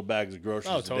 2 little bags of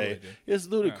groceries a totally, day dude. is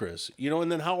ludicrous.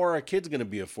 And then how are our kids going to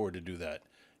be afford to do that?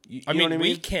 You I know mean, what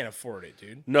we can't afford it,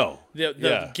 dude. No.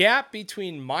 The gap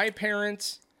between my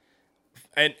parents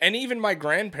and even my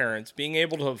grandparents being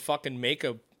able to fucking make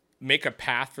a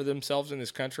path for themselves in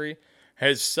this country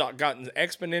has gotten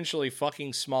exponentially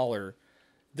fucking smaller.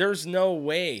 There's no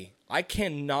way. I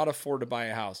cannot afford to buy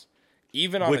a house.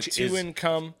 Even on Which a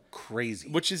 2-income, crazy.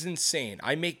 which is insane.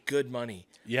 I make good money.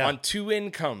 Yeah. On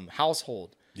 2-income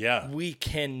household. Yeah. We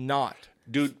cannot.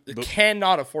 Dude,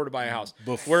 Cannot afford to buy a house.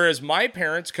 Bef- Whereas my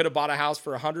parents could have bought a house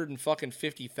for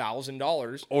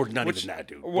 $150,000, or not even that,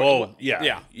 dude. Whoa,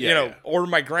 Yeah. or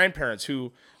my grandparents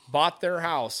who bought their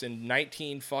house in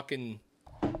 19 fucking,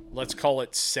 let's call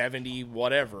it 70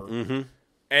 whatever,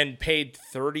 and paid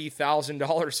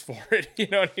 $30,000 for it. You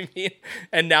know what I mean?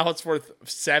 And now it's worth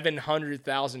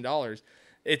 $700,000.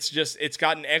 It's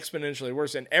gotten exponentially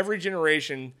worse, and every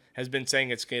generation has been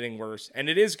saying it's getting worse, and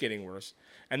it is getting worse.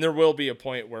 And there will be a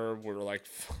point where we're like,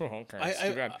 oh, okay, it's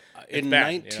too bad. It's in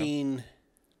bad,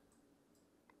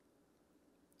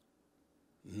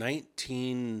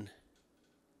 19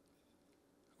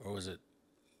 or was it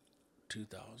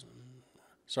 2000?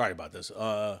 Sorry about this.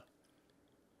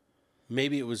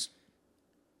 Maybe it was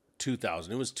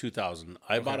 2000. It was 2000.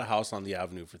 I bought a house on the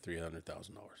Avenue for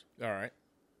 $300,000. All right.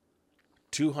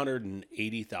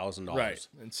 $280,000. Right.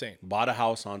 Insane. Bought a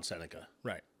house on Seneca.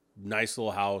 Right. Nice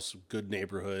little house, good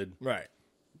neighborhood, Right.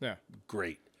 Yeah.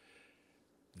 great.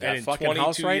 And That in fucking 22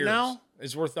 house right years now?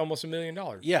 is worth almost $1 million.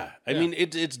 Yeah. I mean,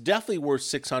 it's definitely worth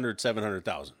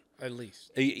 700,000. At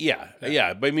least.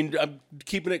 Yeah. But I mean, I'm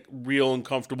keeping it real and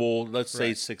comfortable. Let's say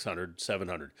Right. 600,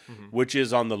 700, which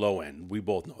is on the low end. We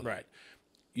both know that. Right.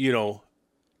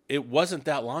 It wasn't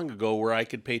that long ago where I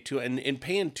could pay and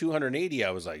paying 280.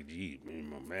 I was like, gee,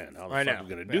 man, how the I fuck know. am I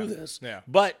going to do Yeah. this? Yeah.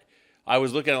 But I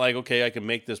was looking at like, okay, I can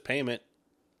make this payment.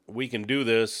 We can do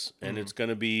this, and it's going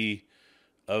to be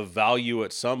of value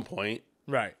at some point,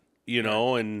 Right.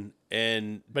 and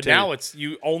But now it's,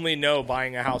 you only know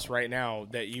buying a house right now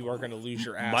that you are going to lose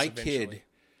your ass my eventually. kid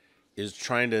is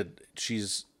trying to.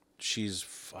 She's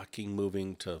fucking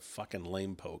moving to fucking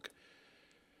Lame Poke.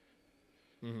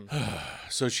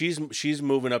 So she's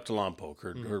moving up to Lompoc.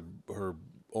 Her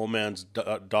old man's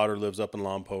daughter lives up in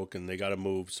Lompoc, and they got to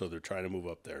move, so they're trying to move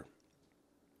up there.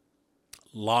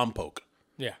 Lompoc.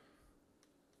 Yeah.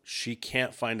 She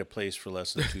can't find a place for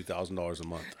less than $2,000 a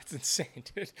month. That's insane,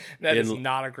 dude. That is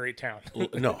not a great town.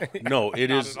 No,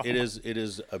 it is. at all.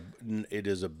 It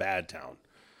is a bad town.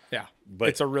 Yeah. But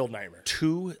it's a real nightmare.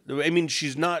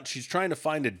 She's trying to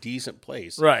find a decent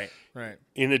place. Right.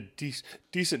 In a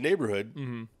decent neighborhood.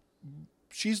 Mm-hmm.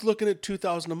 She's looking at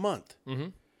 $2,000 a month. Mm-hmm.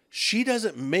 She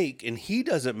doesn't make, and he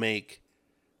doesn't make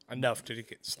enough to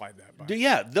slide that by.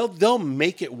 Yeah, they'll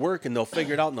make it work and they'll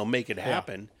figure it out and they'll make it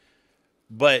happen.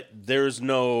 But there's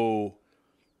no,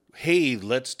 hey,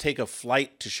 let's take a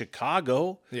flight to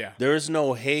Chicago. Yeah. There's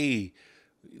no, hey,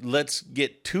 let's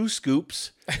get 2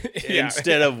 scoops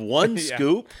instead of 1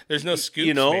 scoop. There's no scoops,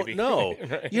 You know, maybe. no.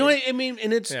 Right. You know what I mean?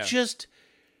 And it's just,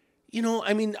 you know,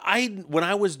 I mean, when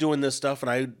I was doing this stuff and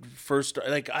I first,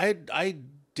 like, I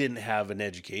didn't have an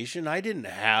education. I didn't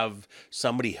have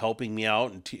somebody helping me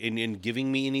out and giving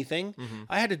me anything. Mm-hmm.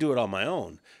 I had to do it on my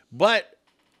own. But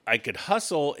I could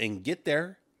hustle and get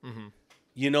there. Mm-hmm.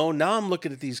 You know, now I'm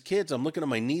looking at these kids. I'm looking at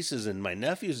my nieces and my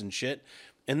nephews and shit,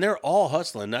 and they're all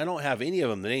hustling. I don't have any of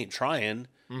them that ain't trying.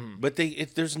 Mm-hmm. But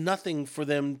there's nothing for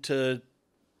them to.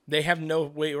 They have no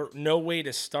way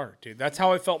to start, dude. That's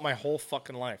how I felt my whole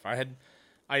fucking life. I've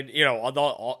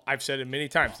said it many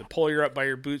times. The pull you up by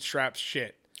your bootstraps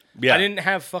shit. Yeah. I didn't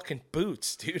have fucking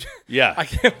boots, dude. Yeah. I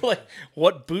can't, like,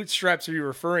 what bootstraps are you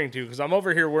referring to? Because I'm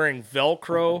over here wearing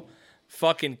Velcro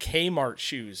fucking Kmart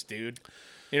shoes, dude.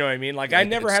 You know what I mean? Like, I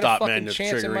never had a fucking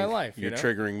chance in my life. You're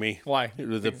triggering me. Why?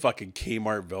 The fucking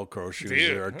Kmart Velcro shoes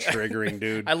Dude. are triggering,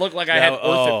 dude. I look like I had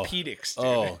orthopedics, dude.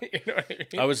 Oh. You know what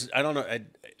I mean? I don't know.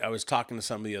 I was talking to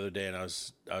somebody the other day, and I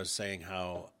was saying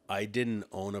how I didn't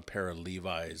own a pair of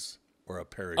Levi's or a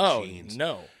pair of jeans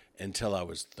until I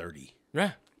was 30.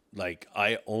 Yeah. Like,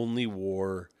 I only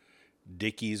wore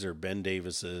Dickies or Ben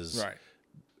Davis's. Right.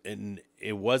 And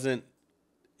it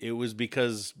was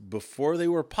because before they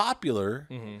were popular,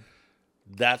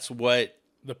 that's what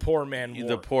the poor man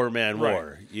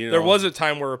wore. You know? There was a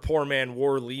time where a poor man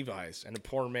wore Levi's and a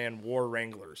poor man wore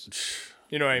Wranglers.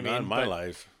 You know what I mean? Not in my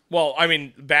life. Well, I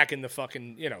mean, back in the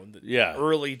fucking,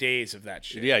 early days of that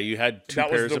shit. Yeah, you had 2 that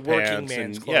pairs was the of working pants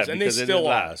man's and clothes, and they because it still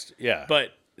didn't are. last. Yeah. But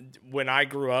when I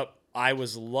grew up, I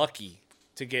was lucky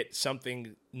to get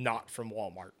something not from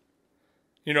Walmart.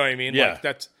 You know what I mean? Yeah. Like,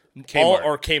 that's Kmart.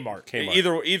 or Kmart.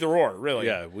 Either or, really.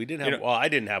 Yeah, we didn't have. Well, I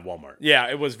didn't have Walmart. Yeah,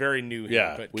 it was very new here.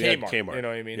 Yeah, but we Kmart, had Kmart. You know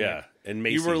what I mean? Yeah, Like, and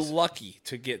Macy's. You were lucky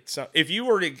to get some. If you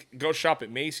were to go shop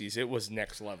at Macy's, it was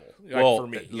next level. Like, Well, for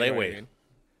me, layaway.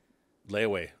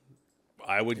 Layaway.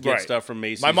 I would get stuff from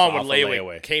Macy's. My mom would off of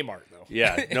layaway Kmart though.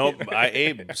 Yeah, nope.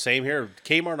 Same here.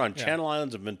 Kmart on Channel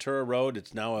Islands of Ventura Road.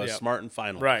 It's now a Smart and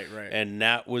Final. Right. And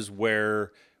that was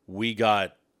where we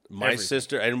got my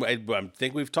sister. And I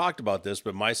think we've talked about this,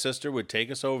 but my sister would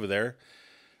take us over there,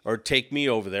 or take me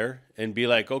over there, and be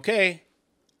like, "Okay,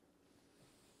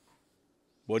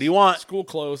 what do you want?" School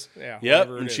clothes. Yeah. Yep.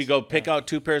 And she'd go pick out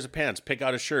 2 pairs of pants, pick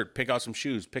out a shirt, pick out some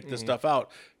shoes, pick this stuff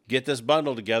out, get this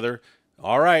bundle together.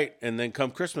 All right. And then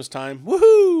come Christmas time,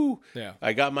 woohoo! Yeah.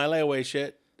 I got my layaway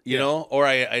shit, you know? Or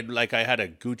I had a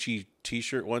Gucci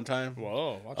t-shirt one time.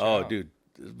 Whoa. Watch Oh, out. dude.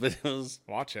 But it was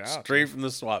Watch out. straight from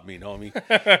the swap meet, homie.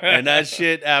 And that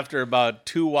shit, after about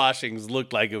 2 washings,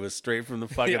 looked like it was straight from the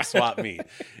fucking swap meet.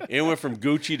 It went from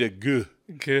Gucci to Goo.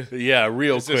 Yeah,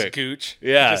 real Is quick. this Gooch?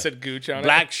 Yeah. It just said Gooch on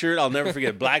Black shirt, I'll never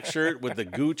forget. Black shirt with the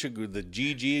Gooch, with the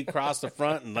GG across the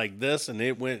front and like this, and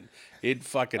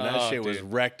that shit was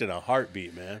wrecked in a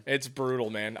heartbeat, man. It's brutal,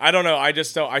 man. I don't know. I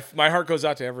just don't. My heart goes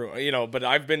out to everyone, but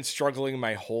I've been struggling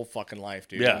my whole fucking life,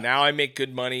 dude. Yeah. Now I make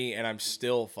good money, and I'm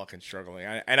still fucking struggling.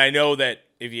 And I know that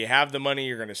if you have the money,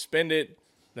 you're going to spend it.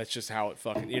 That's just how it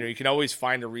fucking, you can always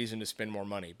find a reason to spend more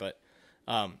money. But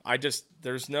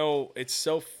it's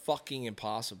so fucking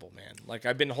impossible, man. Like,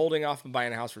 I've been holding off on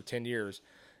buying a house for 10 years.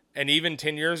 And even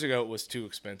 10 years ago, it was too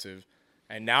expensive.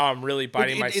 And now I'm really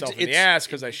biting myself in the ass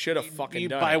because I should have fucking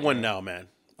done it. You buy one now, man.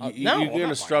 You're going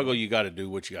to struggle. You got to do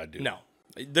what you got to do. No.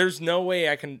 There's no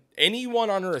way anyone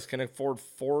on earth can afford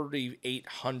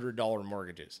 $4,800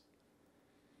 mortgages.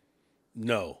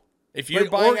 No. If you're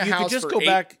buying a you house could just for go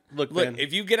back. Look, man,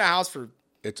 if you get a house for,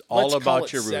 it's all let's about call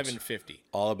it your roots. $750.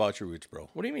 All about your roots, bro.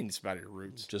 What do you mean it's about your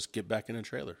roots? Just get back in a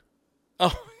trailer.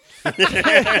 Oh.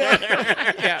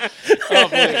 Yeah. Oh,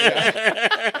 boy,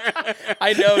 yeah.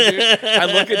 I know, dude. I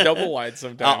look at double wide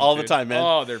sometimes. All the dude. time, man.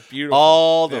 Oh, they're beautiful.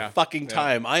 All the fucking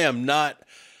time. I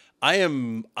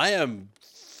am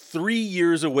 3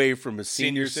 years away from a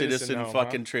senior citizen home,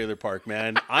 fucking trailer park,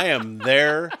 man. I am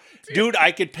there. Dude,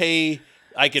 I could pay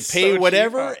So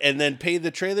whatever cheap, huh? and then pay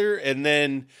the trailer and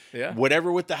then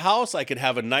whatever with the house. I could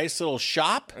have a nice little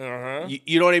shop.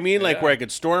 You know what I mean? Like where I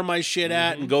could store my shit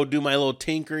at and go do my little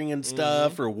tinkering and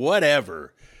stuff or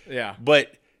whatever. Yeah.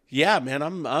 But yeah, man,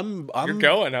 I'm You're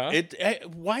going, huh?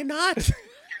 Why not?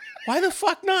 Why the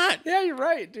fuck not? Yeah, you're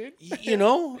right, dude.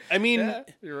 I mean, Yeah,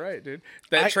 you're right, dude.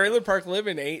 That trailer park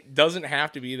living doesn't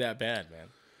have to be that bad, man.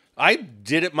 I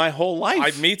did it my whole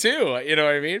life. Me too. You know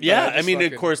what I mean? Yeah, I mean,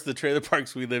 of course, the trailer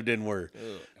parks we lived in were,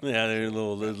 they're a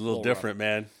little different,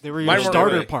 man. They were your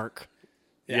starter park.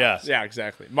 Yeah,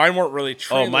 exactly. Mine weren't really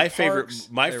trailer my parks.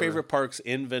 favorite parks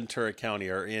in Ventura County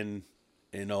are in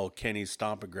old Kenny's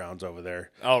stomping grounds over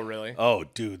there. Oh, really? Oh,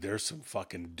 dude, there's some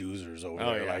fucking doozers over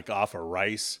there, yeah. like off of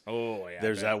Rice. Oh, yeah.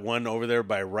 There's that one over there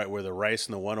by right where the Rice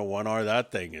and the 101 are.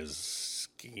 That thing is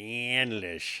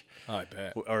scandalous. Oh, I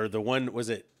bet. Or the one, was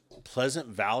it Pleasant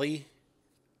Valley?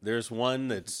 There's one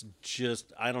that's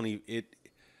just,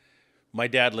 my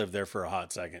dad lived there for a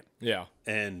hot second. Yeah.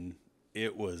 And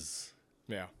it was,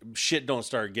 Yeah. shit don't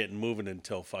start getting moving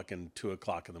until fucking 2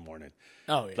 o'clock in the morning.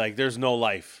 Oh, yeah. Like, there's no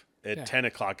life at 10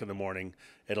 o'clock in the morning.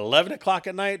 At 11 o'clock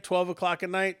at night, 12 o'clock at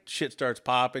night, shit starts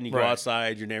popping. You go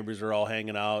outside, your neighbors are all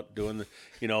hanging out, doing the,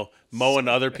 mowing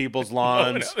other people's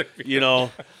lawns,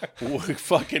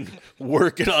 fucking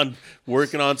working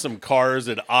on some cars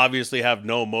that obviously have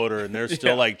no motor, and they're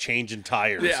still like changing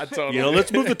tires. Yeah, totally.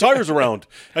 Let's move the tires around.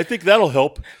 I think that'll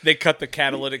help. They cut the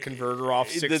catalytic converter off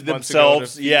 6 months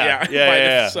Themselves, ago.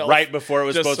 Yeah. Right before it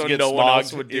was just supposed so to get no slogged. one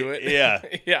else would do it. Yeah.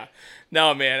 Yeah.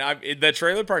 No, man, the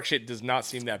trailer park shit does not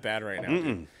seem that bad right now.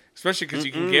 Dude. Especially because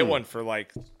you can get one for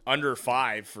like under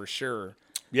 $5 for sure.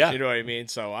 Yeah. You know what I mean?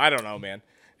 So I don't know, man.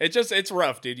 It's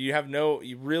rough, dude.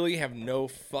 You really have no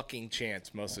fucking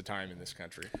chance most of the time in this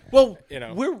country. Well,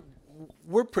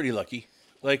 we're pretty lucky.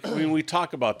 Like, I mean, we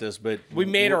talk about this, but we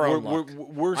made our own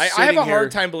luck. I have a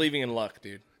hard time believing in luck,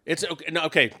 dude. It's okay. No,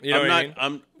 okay. You know what I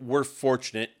mean? We're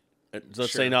fortunate.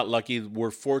 Let's say not lucky.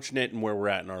 We're fortunate in where we're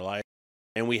at in our life,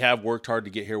 and we have worked hard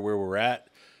to get here where we're at,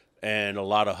 and a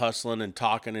lot of hustling and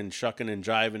talking and shucking and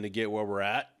jiving to get where we're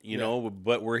at. You know,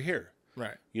 but we're here.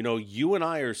 Right. You and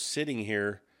I are sitting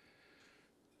here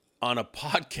on a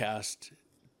podcast,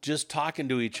 just talking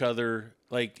to each other,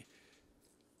 like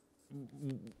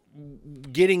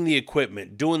getting the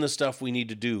equipment, doing the stuff we need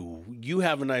to do. You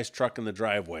have a nice truck in the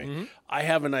driveway. Mm-hmm. I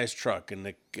have a nice truck,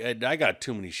 and I got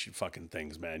too many fucking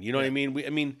things, man. You know what I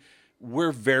mean?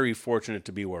 We're very fortunate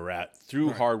to be where we're at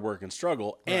through hard work and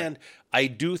struggle. Right. And I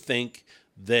do think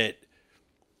that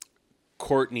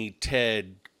Courtney,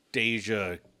 Ted,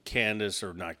 Deja, Candace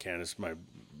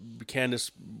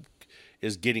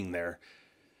is getting there.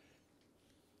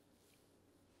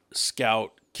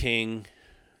 Scout, King,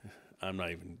 I'm not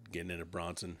even getting into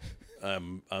Bronson.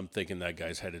 I'm thinking that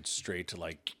guy's headed straight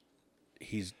to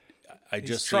he's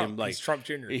Trump. He's Trump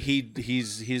Jr.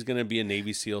 He's going to be a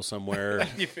Navy SEAL somewhere.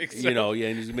 You think so?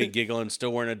 And he's going to be giggling,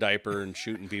 still wearing a diaper and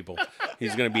shooting people.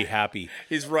 He's going to be happy.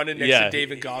 He's running next to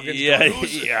David Goggins. Yeah,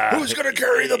 going, Who's going to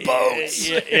carry the boats?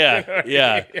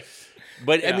 Yeah.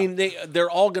 But I mean,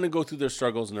 they're all going to go through their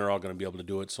struggles, and they're all going to be able to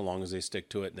do it so long as they stick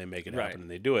to it and they make it happen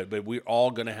and they do it. But we're all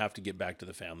going to have to get back to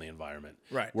the family environment.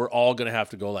 Right. We're all going to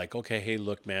have to go okay, hey,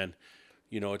 look, man,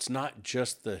 it's not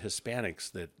just the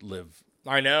Hispanics that live.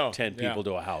 I know 10 people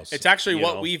to a house. It's actually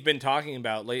what we've been talking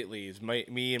about lately. Is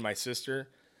me and my sister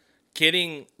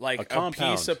getting a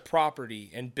piece of property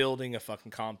and building a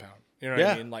fucking compound. You know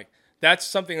what I mean? That's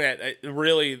something that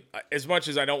really, as much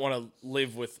as I don't want to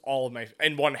live with all of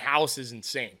and one house is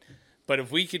insane. But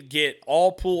if we could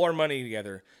pool our money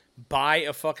together, buy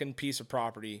a fucking piece of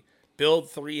property, build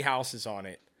 3 houses on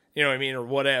it, you know what I mean? Or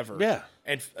whatever. Yeah.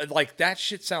 And that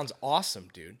shit sounds awesome,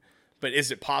 dude. But is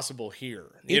it possible here?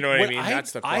 You know what I mean?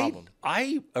 That's the problem.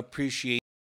 I appreciate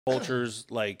cultures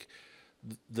like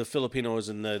the Filipinos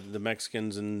and the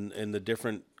Mexicans and the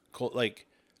different,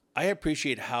 I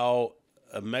appreciate how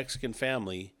a Mexican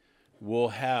family will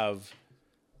have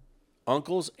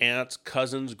uncles, aunts,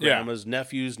 cousins, grandmas,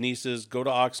 nephews, nieces, go to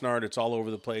Oxnard. It's all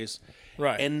over the place.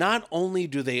 Right. And not only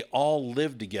do they all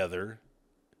live together,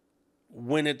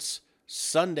 when it's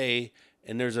Sunday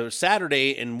and there's a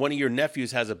Saturday and one of your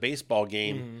nephews has a baseball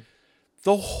game,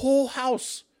 the whole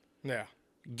house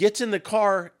gets in the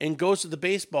car and goes to the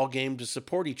baseball game to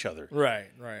support each other. Right.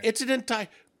 It's an entire...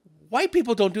 White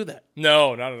people don't do that.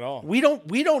 No, not at all. We don't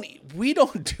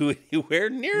do anywhere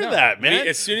near that, man.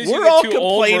 As soon as we're you get all too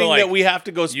complaining old, that we have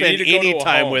to go spend any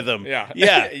time with them.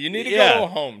 Yeah. You need to go to a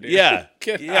home, dude.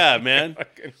 Yeah, man.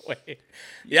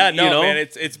 Yeah, no, man.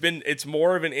 It's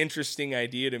more of an interesting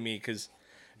idea to me because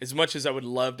as much as I would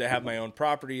love to have my own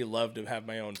property, love to have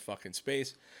my own fucking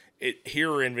space,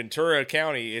 here in Ventura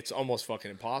County, it's almost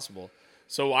fucking impossible.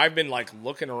 So I've been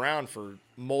looking around for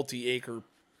multi-acre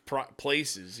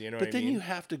places, you know. But then you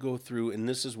have to go through, and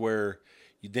this is where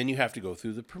you have to go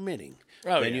through the permitting.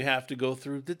 You have to go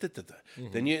through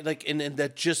then you and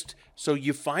that just so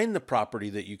you find the property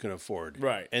that you can afford,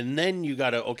 right? And then you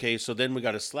got to so then we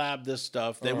got to slab this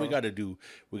stuff. Then we got to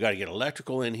get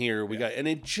electrical in here. And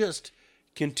it just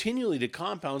continually to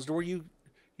compounds to where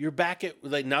you're back at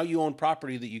now you own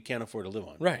property that you can't afford to live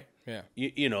on, right? Yeah,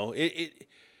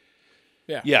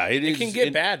 Yeah, it can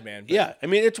get bad, man. But Yeah, I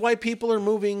mean, it's why people are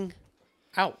moving.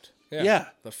 out. Yeah.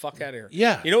 The fuck out of here.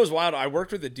 Yeah. You know what was wild? I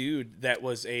worked with a dude that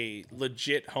was a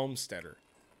legit homesteader.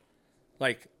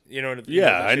 Like, you know what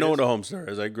I know shit what is? a homesteader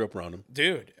is. I grew up around him.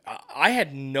 Dude, I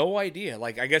had no idea.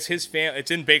 Like, I guess his family,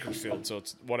 it's in Bakersfield, so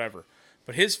it's whatever.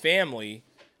 But his family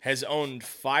has owned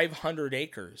 500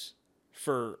 acres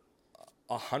for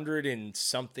 100 and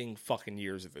something fucking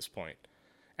years at this point.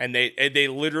 And they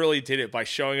literally did it by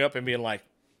showing up and being like,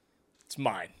 it's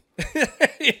mine.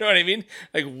 You know what I mean?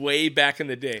 Like way back in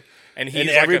the day. And he's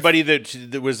like everybody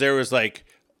that was there was like,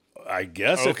 I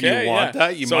guess if you want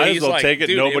that, you So might as he's well like, take it.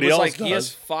 dude, Nobody was else like, does. He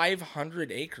has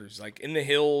 500 acres, like in the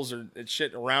hills or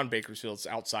shit around Bakersfield. It's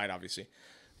outside, obviously.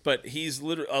 But he's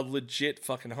literally a legit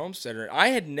fucking homesteader. I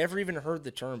had never even heard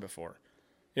the term before.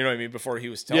 You know what I mean? Before he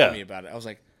was telling me about it. I was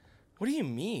like, what do you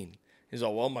mean? He's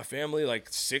like, well, my family, like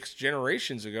 6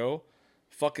 generations ago,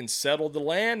 fucking settled the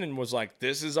land and was like,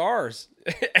 this is ours.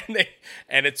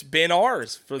 and it's been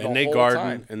ours for the whole time. And they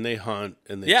garden and they hunt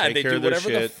and they take they care do of their whatever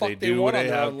shit. the fuck they they do want what on they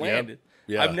their have. own land. Yep.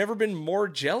 Yeah. I've never been more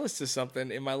jealous of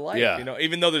something in my life. Yeah. You know,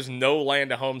 even though there's no land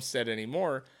to homestead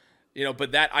anymore, you know,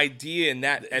 but that idea and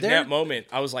that at that moment,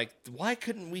 I was like, why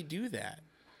couldn't we do that?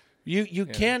 You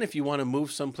can if you want to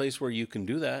move someplace where you can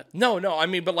do that. No, I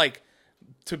mean, but like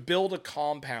to build a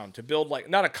compound, to build like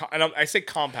not a. And I say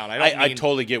compound. I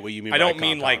totally get what you mean. I by don't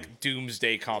mean compound. like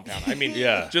doomsday compound. I mean,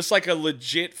 Yeah. just like a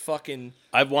legit fucking.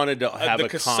 I've wanted to have the a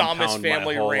Casamas compound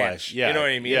family my whole ranch. life. Yeah. You know what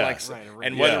I mean? Yeah. Like, Right.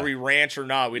 and whether Yeah. we ranch or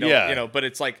not, we don't. Yeah. You know, but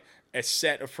it's like a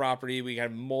set of property. We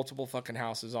have multiple fucking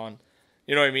houses on.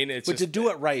 You know what I mean? It's But to just, do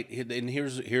it right, and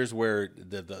here's where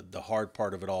the hard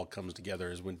part of it all comes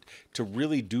together is when to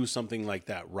really do something like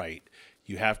that right,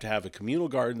 you have to have a communal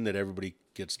garden that everybody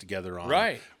gets together on.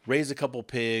 Right. Raise a couple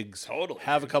pigs. Totally.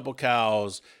 Have a couple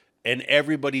cows, and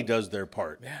everybody does their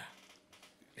part. Yeah.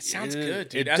 It sounds It- good,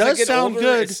 dude. it As I does get sound older,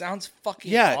 good. It sounds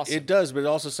fucking Yeah, awesome. it does, but it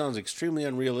also sounds extremely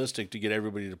unrealistic to get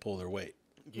everybody to pull their weight.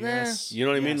 Yes. You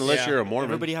know what I mean? Yes. Unless Yeah. you're a Mormon.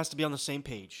 Everybody has to be on the same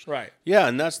page. Right. Yeah,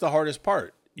 and that's the hardest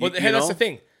part. But hey, that's the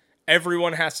thing.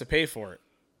 Everyone has to pay for it.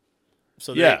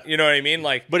 So Yeah. you know what I mean?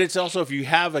 Like, But it's also if you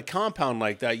have a compound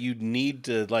like that, you need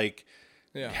to like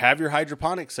yeah. have your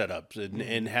hydroponic setups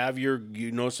and have your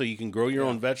so you can grow your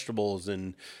own vegetables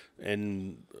and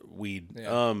weed.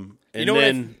 Yeah. And you know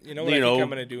then what I think I'm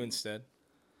gonna do instead?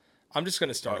 I'm just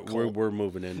gonna start a cult. we're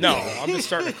moving in. No, I'm just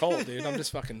starting a cult, dude. I'm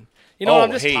just fucking. You know,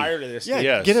 I'm just hey. tired of this.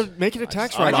 Yeah, dude. Yes. make it a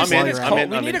tax I'm write-off just while in. you're I'm at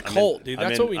in. it. We need a cult, dude.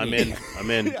 That's what we need. I'm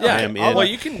in. Yeah. I am in. Well,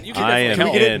 you can. I am Can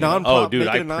we get it in. non-profit? Oh, dude,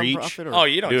 make I it a preach. non-profit or- Oh,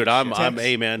 you don't. Dude, do I'm shit.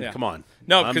 hey man, Yeah. come on.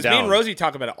 No, I'm because me and down. Rosie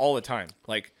talk about it all the time.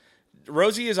 Like,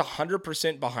 Rosie is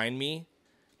 100% behind me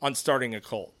on starting a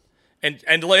cult. And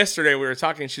yesterday we were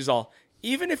talking. She's all,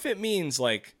 even if it means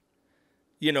like,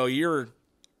 you know, you're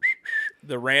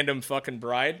the random fucking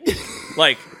bride,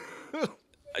 like.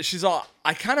 She's all,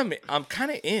 I'm kind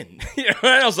of in. You know?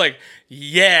 And I was like,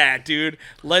 yeah, dude,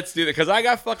 let's do that. Because I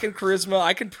got fucking charisma.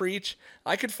 I can preach.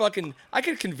 I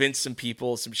could convince some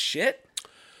people some shit.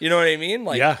 You know what I mean?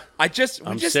 Like, Yeah. we I'm just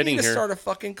need sitting to here. start a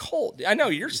fucking cult. I know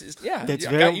you're, yeah. That's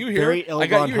I very, got you here. very L. I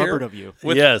got Ron you here Hubbard of you.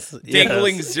 with Yes,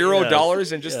 dangling yes,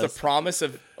 $0 and just yes. the promise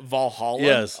of Valhalla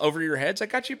Yes. over your heads. I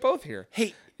got you both here.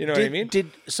 Hey, you know what I mean?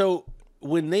 So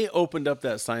when they opened up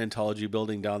that Scientology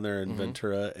building down there in Mm-hmm.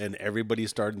 Ventura and everybody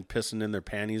started pissing in their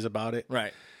panties about it,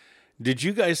 Right. did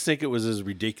you guys think it was as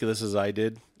ridiculous as I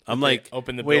did? I'm they like,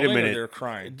 opened the wait a building or minute. they're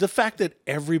crying? The fact that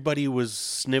everybody was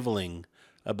sniveling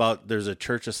about there's a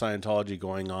Church of Scientology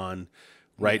going on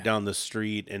right down the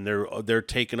street and they're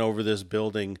taking over this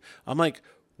building. I'm like,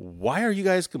 why are you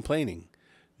guys complaining?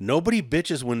 Nobody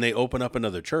bitches when they open up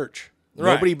another church.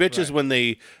 Right, Nobody bitches right. when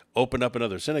they open up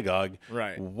another synagogue.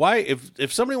 Right. Why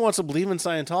if somebody wants to believe in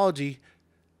Scientology,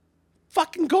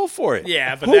 fucking go for it.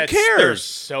 Yeah, but who they're cares?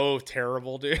 so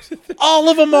terrible, dude. All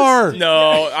of them are.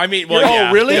 No, I mean, well, Oh,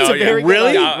 yeah. really? No, It's a yeah. very good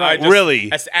Really? Yeah, I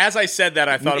Really? As I said that,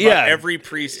 I thought about Yeah. every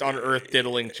priest on earth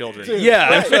diddling children. Yeah,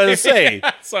 that's what I was saying.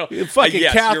 So, Fucking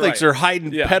yes, Catholics you're are right.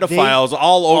 hiding Yeah. pedophiles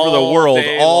all over All the world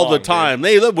day all the long, time.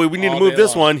 dude. Hey, look, we need All to move day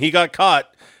this long. one. He got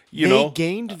caught. You They know,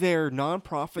 gained their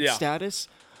nonprofit Yeah. status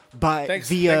by Thanks,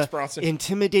 Bronson.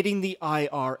 intimidating the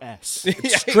IRS.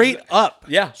 straight up.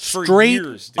 Yeah, for straight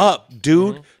years, dude. up,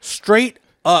 dude. Straight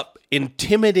up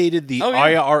intimidated the Oh,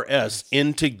 yeah. IRS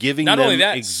into giving Not them only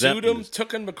that, sued him, exemptions.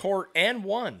 took him to court, and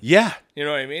won. Yeah. You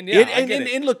know what I mean? Yeah, I get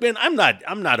it. And look, man, I'm not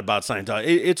about Scientology.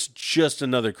 It's just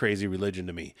another crazy religion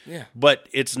to me. Yeah. But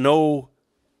it's no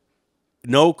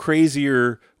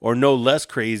crazier or no less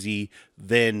crazy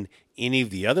than any of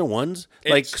the other ones.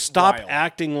 Like, It's stop wild.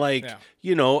 acting like,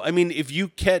 Yeah. I mean, if you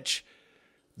catch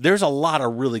there's a lot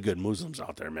of really good Muslims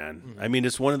out there, man. I mean,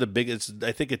 it's one of the biggest.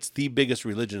 I think it's the biggest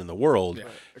religion in the world. Yeah.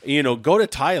 You know, go to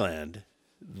Thailand.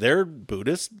 They're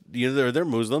Buddhist. You know, they're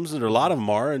Muslims, and a lot of them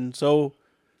are, and so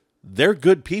they're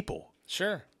good people.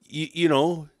 Sure. You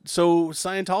know, so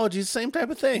Scientology is the same type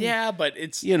of thing. Yeah, but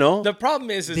it's You know? the problem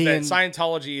is that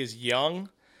Scientology is young,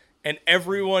 and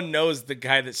everyone knows the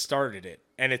guy that started it,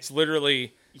 and it's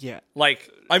literally like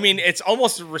I mean, it's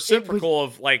almost reciprocal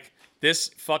of like this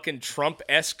fucking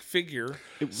Trump-esque figure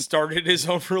started his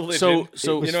own religion.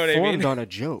 So you know what I formed mean? on a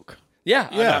joke.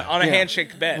 Yeah, on a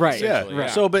handshake bet, Right. essentially. Yeah.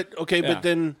 So, but okay, but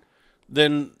then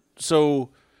so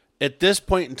at this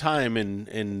point in time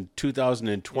in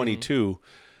 2022,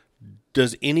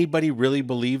 does anybody really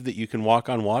believe that you can walk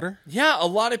on water? Yeah, a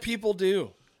lot of people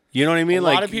do. You know what I mean? A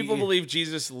Like lot of people believe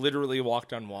Jesus literally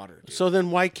walked on water. Dude. So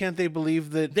then why can't they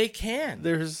believe that They can.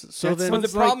 then But the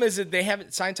problem is that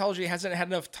Scientology hasn't had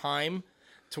enough time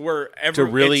to where to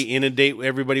really inundate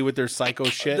everybody with their psycho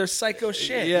shit? Their psycho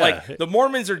shit. Yeah. Like the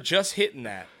Mormons are just hitting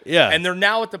that. Yeah. And they're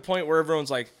now at the point where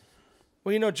everyone's like,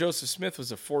 well, you know, Joseph Smith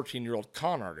was a 14-year-old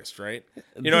con artist, right?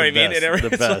 You know what I mean? Best, And the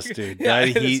it's best, like, dude. Yeah,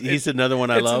 He's another one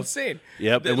I love. It's insane.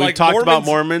 Yep. And Like, we've talked about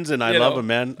Mormons, and I you love know, them,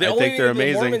 man. The I only think they're thing the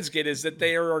amazing. Mormons get is that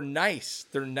they are nice.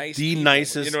 They're nice. The people.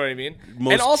 nicest, You know what I mean?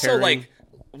 most And also, caring. like,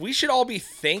 we should all be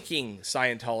thanking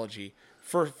Scientology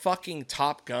for fucking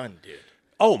Top Gun, dude.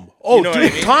 Oh, You know what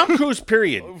dude, I mean? Tom Cruise,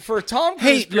 period. For Tom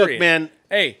Hey, Cruise, look, period. man.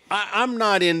 Hey, I'm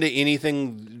not into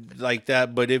anything like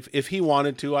that, but if he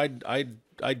wanted to,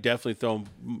 I'd definitely throw him,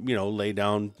 you know, lay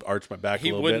down, arch my back a he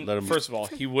little wouldn't. bit. Let him. First of all,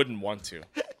 he wouldn't want to.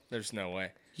 There's no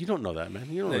way. You don't know that, man.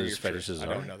 You don't know what his you're true. fetishes I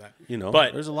are. don't know that. You know,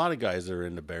 But- there's a lot of guys that are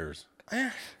into bears.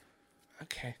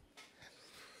 Okay.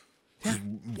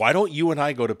 Why don't you and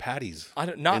I go to Patty's I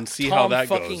don't not and see Tom how that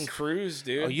fucking goes? Cruise,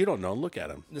 dude. Oh, you don't know. Look at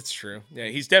him. That's true. Yeah,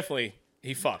 he's definitely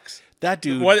he fucks. That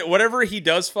dude. Whatever he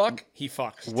does, fuck, he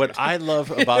fucks. What I love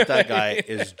about that guy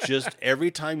is just every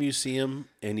time you see him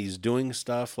and he's doing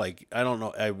stuff like, I don't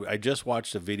know. I just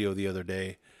watched a video the other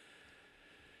day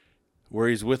where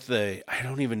he's with I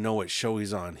don't even know what show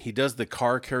he's on. He does the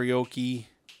car karaoke.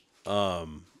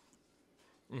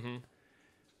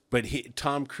 But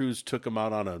Tom Cruise took him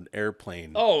out on an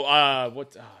airplane. yeah.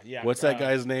 What's that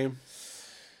guy's name?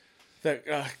 He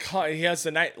has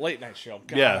the late night show.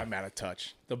 God, Yeah. I'm out of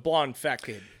touch. The blonde fat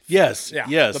kid. Yes. Yeah.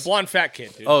 Yes. The blonde fat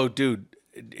kid, dude. Oh, dude.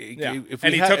 Yeah. If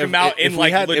And we he took him out in,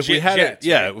 like, if we legit had jets,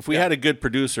 right? if we had a good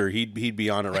producer, he'd be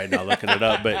on it right now looking it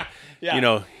up. But Yeah. you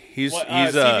know, he's See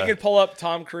if you can pull up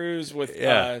Tom Cruise with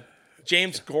Yeah.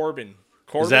 James Corbin.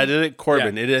 Corbin. Is that it?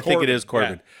 Corbin. Yeah, I think it is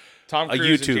Corbin. Yeah. Tom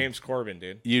Cruise YouTube. and James Corbin,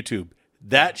 dude. YouTube.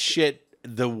 That shit.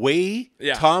 The way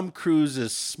Yeah. Tom Cruise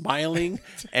is smiling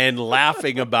and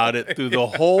laughing about it through the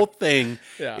whole thing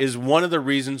Yeah. is one of the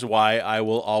reasons why I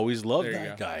will always love There you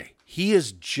that go. guy. He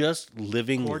is just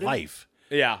living life.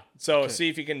 Yeah. So see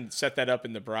if you can set that up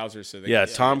in the browser so they Yeah,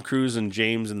 can, Tom Cruise and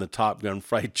James in the Top Gun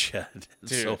fight jet.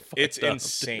 It's dude, so fucked it's up,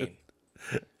 insane.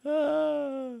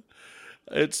 dude.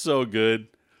 It's so good.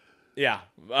 Yeah,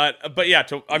 but yeah,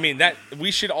 I mean that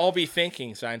we should all be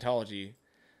thanking Scientology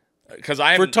because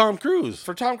I am For Tom Cruise.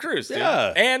 for Tom Cruise, dude.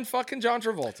 Yeah. and fucking John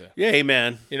Travolta. Yeah, hey,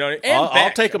 man. You know, and I'll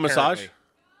Beck, take a massage. apparently.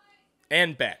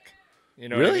 And Beck. You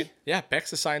know, what I Really? mean? Yeah,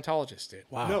 Beck's a Scientologist, dude.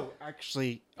 Wow. No,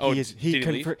 actually, Oh, he is. did he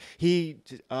leave?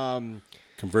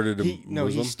 Converted to He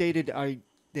Muslim? stated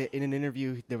that in an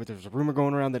interview there was a rumor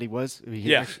going around that he was. He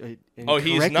Yeah. actually, and Oh,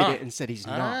 he he's corrected not. it and said he's Oh,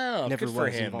 not. Never good for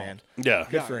was him, involved. man. Yeah.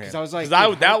 Good for him. Because I was like, 'Cause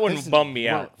dude, that how wouldn't doesn't bum me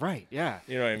work? out. Right? Yeah.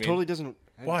 You know what I mean? Totally doesn't. it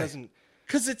Why? Doesn't,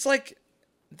 Because it's like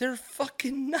they're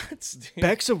fucking nuts, dude.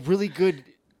 Beck's a really good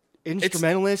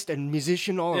instrumentalist and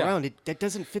musician all Yeah. around. That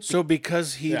doesn't fit. So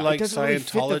because he Yeah. It likes doesn't really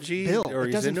fit the Scientology, bill. or It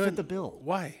he's doesn't into fit it? the bill.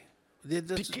 Why?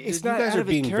 It's you not guys out are of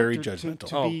his being very character judgmental.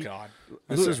 to Oh be- God.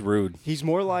 This is rude. He's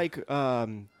more like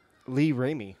Lee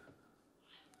Ramey.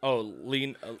 Oh,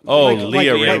 Leah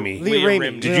Leah Ramey.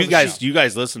 Ramey. Did you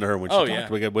guys listen to her when she Oh,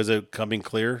 talked? yeah. Was it Coming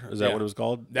Clear? Is that Yeah. what it was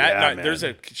called? That Yeah, there's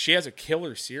man. she has a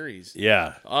killer series.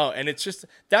 Yeah. Oh, and it's just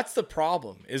that's the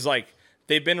problem is like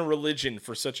they've been a religion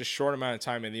for such a short amount of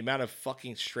time, and the amount of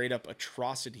fucking straight up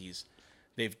atrocities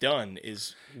they've done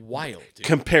is wild, dude.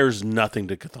 Compares nothing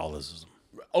to Catholicism.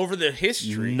 Over the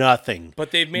history. Nothing.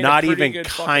 But they've made not a pretty even good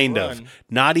fucking kind of, run.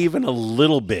 not even a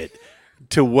little bit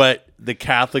to what the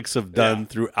Catholics have done Yeah.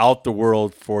 throughout the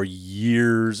world for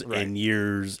years and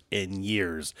years and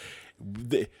years.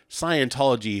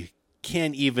 Scientology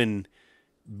can't even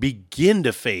begin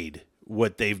to fade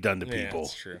what they've done to Yeah, people.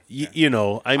 that's true. You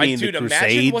know, I mean, dude, the imagine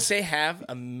Crusades. what they have.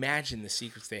 Imagine the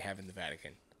secrets they have in the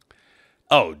Vatican.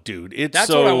 Oh, dude, it's That's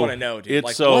so, what I want to know, dude. It's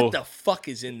Like, so, what the fuck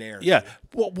is in there? yeah.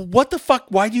 What the fuck?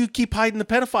 Why do you keep hiding the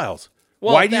pedophiles?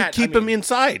 Well, Why do you that, keep I mean, him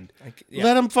inside? yeah.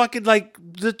 Let him fucking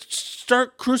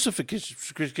start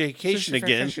crucifixion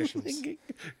again.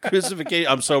 Crucifixion.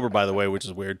 I'm sober, by the way, which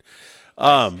is weird.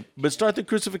 But start the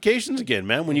crucifixions again,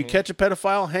 man. When you catch a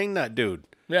pedophile, hang that dude.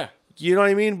 Yeah. You know what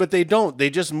I mean? But they don't. They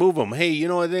just move them. Hey, you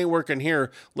know what? It ain't working here.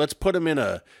 Let's put him in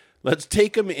a. Let's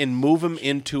take him and move him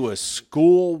into a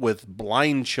school with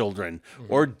blind children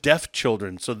or deaf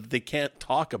children so that they can't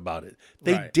talk about it.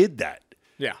 They did that.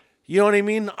 Yeah. You know what I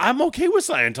mean? I'm okay with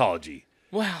Scientology.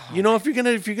 Wow. You know, if you're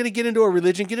gonna get into a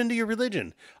religion, get into your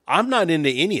religion. I'm not into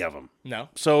any of them. No.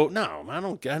 So no, I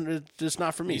don't. It's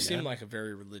not for me. You seem man. like a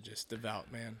very religious, devout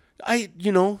man.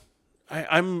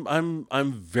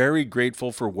 I'm very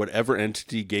grateful for whatever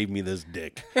entity gave me this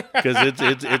dick because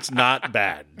it's not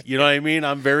bad. You know what I mean?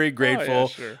 I'm very grateful.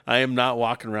 Sure. I am not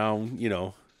walking around.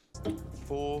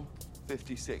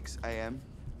 4:56 a.m.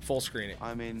 Full screening.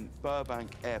 I'm in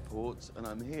Burbank Airport, and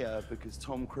I'm here because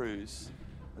Tom Cruise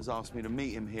has asked me to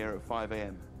meet him here at 5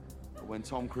 a.m. But when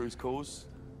Tom Cruise calls,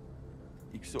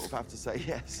 you sort of have to say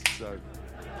yes. So.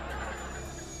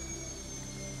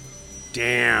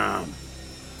 Damn.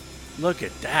 Look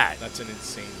at that. That's an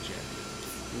insane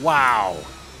jet. Wow.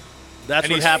 That's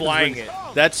And what he's happens. flying when- it.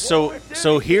 That's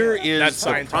so here is That's a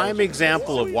Scientology. prime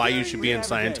example of why you should be in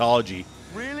Scientology.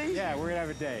 Really? Yeah, we're gonna have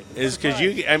a day. Is because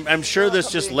I'm sure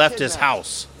this just left his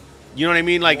house. You know what I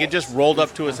mean? Like it just rolled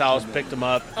up to his house, picked him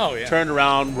up, Oh, yeah. turned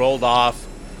around, rolled off.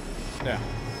 Yeah.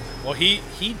 Well, he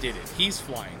did it. He's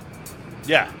flying.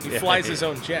 Yeah. He flies his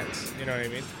own jets. You know what I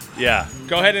mean? Yeah.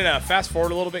 Go ahead and fast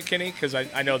forward a little bit, Kenny, because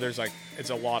I know there's it's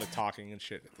a lot of talking and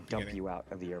shit at the Dump beginning. you out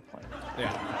of the airplane.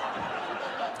 Yeah.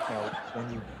 Now,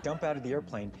 when you dump out of the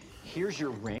airplane, here's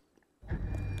your ring.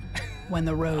 When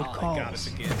the road Oh, calls, they got us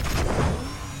again.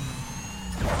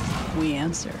 we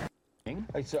answer.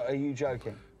 Hey, so are you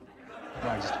joking? No,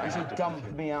 I just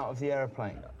Dump me out of the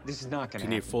airplane. This is not gonna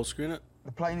Can you happen. full screen it?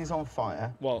 The plane is on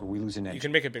fire. Well, We lose an you engine.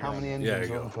 can make it bigger. How many Yeah, engines there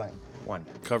you are on go. the plane? One.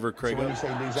 Cover So Craig when you up.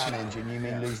 say lose an engine, you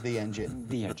mean lose the engine?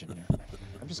 The engine. Yeah.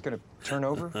 I'm just gonna turn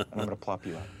over and I'm gonna plop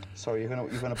you out. Sorry, you're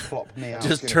gonna plop me out.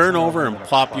 Just gonna turn turn over over and and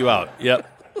plop you out. Yep.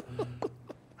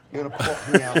 You're gonna plop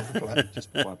me out of the plane.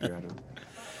 Just plop you out of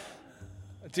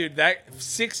it. Dude, that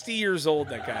 60 years old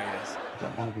that guy is.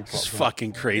 Don't want to be It's plopped out. fucking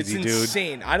It's crazy, dude.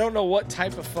 insane. I don't know what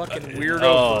type of fucking weirdo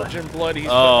Oh. virgin blood he's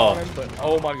Oh. putting on him, but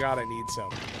oh my god, I need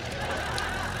some.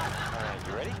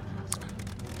 You ready?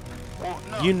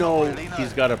 You know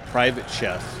he's got a private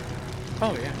chef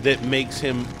Oh yeah. that makes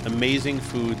him amazing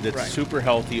food that's Right. super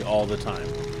healthy all the time.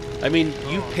 I mean,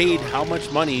 you paid how much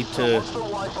money to,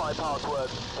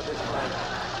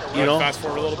 you know? Fast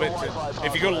forward a little bit.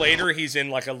 If you go later, he's in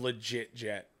like a legit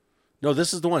jet. No,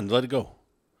 this is the one. Let it go.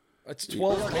 It's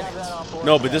 12 minutes.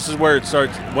 No, but this is where it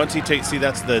starts. Once he takes,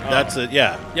 that's it.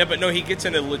 Yeah. Yeah, but no, he gets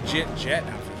in a legit jet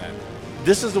after that.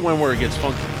 This is the one where it gets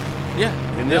funky. Yeah.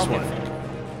 In this one.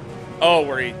 Oh,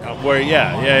 where he? Oh, Where,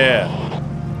 yeah.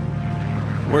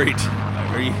 Where he,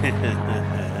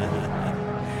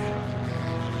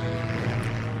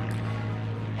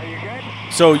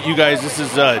 So, you guys, this is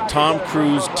Tom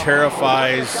Cruise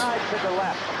terrifies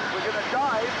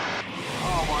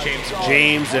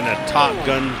James in a Top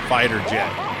Gun fighter jet.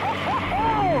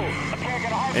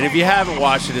 And if you haven't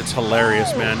watched it, it's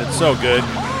hilarious, man. It's so good.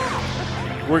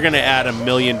 We're going to add 1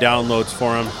 million downloads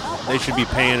for them. They should be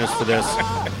paying us for this.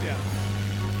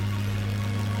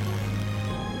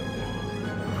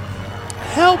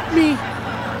 Help me.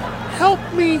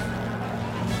 Help me.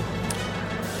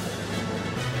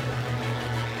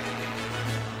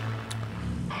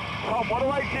 Tom, what do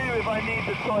I do if I need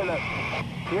the toilet?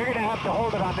 You're going to have to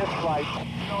hold it on this flight.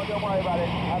 No, don't worry about it.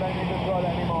 I don't need the toilet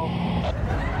anymore.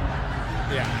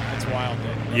 Yeah, it's wild,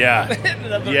 dude. Yeah.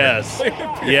 Yes.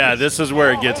 Yeah, this is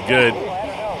where it gets good.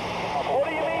 What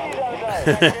do you mean you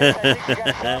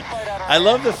don't know? I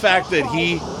love the fact that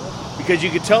because you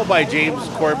could tell by James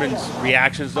Corbin's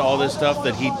reactions to all this stuff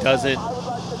that he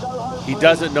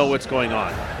doesn't know what's going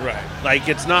on. Right. Like,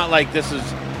 it's not like this is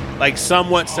like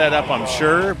somewhat set up, I'm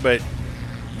sure, but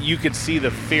you could see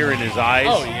the fear in his eyes.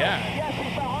 Oh yeah. Yes, he's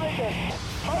behind us.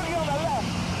 Only on the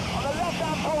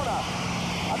left-hand corner.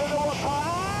 I don't know what part.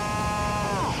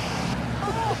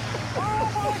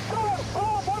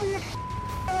 Oh, what are you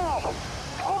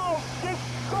Oh, this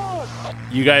God.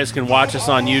 You guys can watch us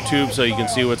on YouTube so you can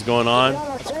see what's going on.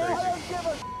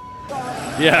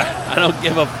 Yeah, I don't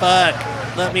give a fuck.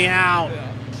 Let me out.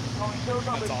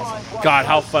 God,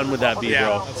 how fun would that be, Yeah,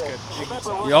 bro? that's good.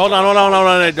 Yeah, hold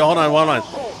on.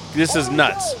 This is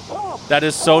nuts. That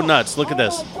is so nuts. Look at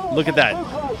this. Look at that.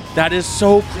 That is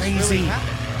so crazy.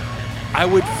 I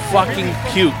would fucking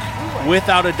puke.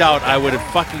 Without a doubt, I would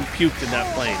have fucking puked in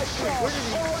that plane.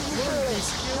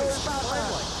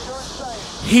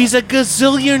 He's a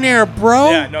gazillionaire,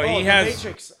 bro. Yeah, no, he The has.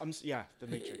 Matrix. The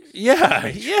Matrix.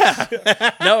 Yeah.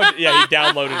 No, yeah, he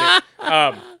downloaded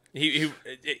it.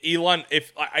 Elon,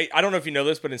 if I don't know if you know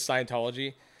this, but in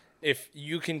Scientology, if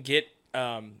you can get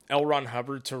L. Ron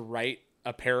Hubbard to write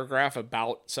a paragraph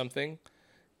about something,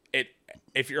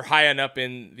 if you're high enough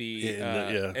in the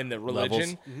religion,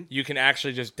 levels. you can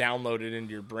actually just download it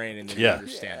into your brain and then you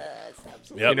understand it.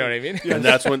 Yep. You know what I mean? And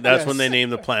that's when they name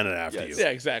the planet after you. Yeah,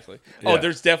 exactly. Yeah. Oh,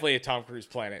 there's definitely a Tom Cruise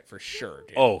planet for sure,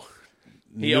 dude. Oh,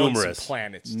 he owns numerous some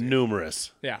planets. Dude.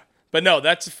 Numerous. Yeah. But no,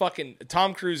 that's fucking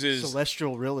Tom Cruise is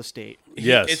Celestial real estate.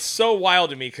 Yes. It's so wild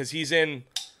to me because he's in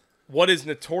what is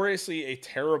notoriously a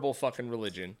terrible fucking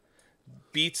religion,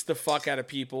 beats the fuck out of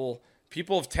people.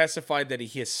 People have testified that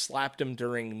he has slapped him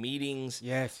during meetings.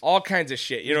 Yes. All kinds of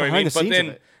shit. You know what I mean? Behind the scenes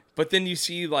of it. But then you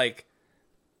see like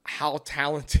how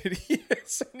talented he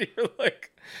is, and you're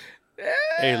like,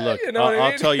 Hey, look, you know what I I'll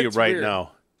mean? tell you It's right weird.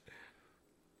 now.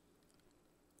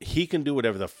 He can do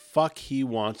whatever the fuck he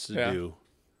wants to do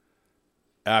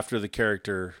after the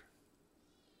character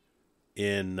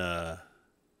in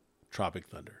Tropic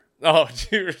Thunder. Oh,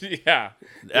 dude, yeah.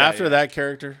 After that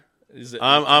character, Is it-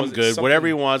 I'm was it good. Whatever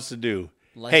he something wants to do.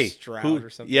 Les Hey, Stroud or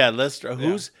something? Yeah, Les Stroud.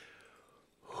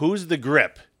 Who's the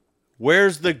grip?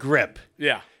 Where's the grip?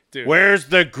 Yeah, dude. Where's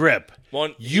the grip?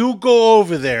 You go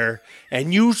over there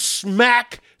and you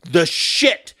smack the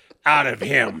shit out of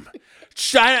him.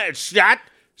 Smack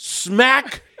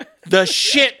the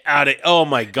shit out of. Oh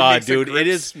my god, makes the dude! grip It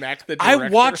is. smack the I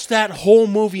director. watched that whole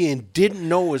movie and didn't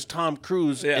know it was Tom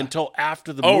Cruise until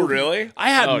after the movie. Oh, really? I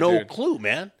had Oh, no dude. clue,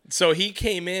 man. So he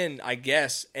came in, I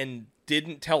guess, and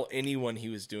didn't tell anyone he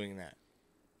was doing that.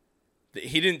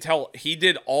 He didn't tell. He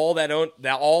did all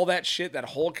that shit. That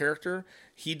whole character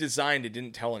he designed. It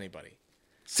didn't tell anybody.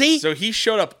 See, so he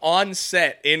showed up on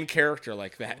set in character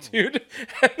like that, dude.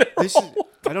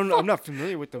 I don't know. I'm not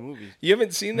familiar with the movie. You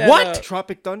haven't seen that?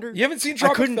 Tropic Thunder? You haven't seen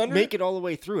Tropic I couldn't Thunder? make it all the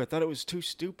way through. I thought it was too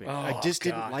stupid. I Oh, just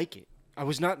didn't God. like it. I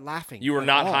was not laughing. You were at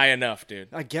not all. high enough, dude.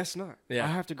 I guess not. Yeah. I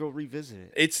have to go revisit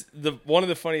it. It's one of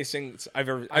the funniest things I've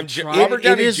ever. tried. Robert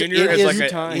Downey is- Jr. it is like is-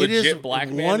 a it legit is black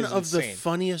man. one is of the insane.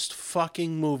 funniest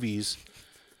fucking movies.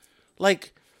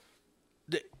 Like,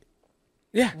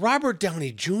 yeah, Robert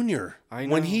Downey Jr. I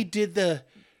when know. he did the.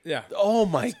 Yeah. Oh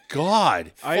my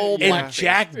God! Full And blackface.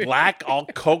 Jack Black all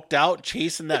coked out,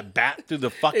 chasing that bat through the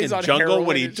fucking He's on jungle when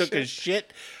heroin he and took shit. his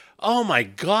shit. Oh my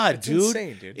God, It's dude!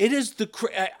 insane, dude. It is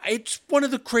it's one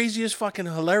of the craziest fucking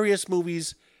hilarious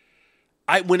movies.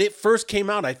 When it first came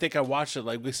out, I think I watched it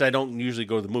because I don't usually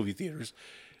go to the movie theaters.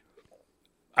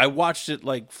 I watched it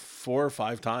like 4 or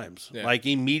 5 times. Yeah. Like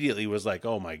immediately was like,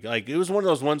 oh my God! Like it was one of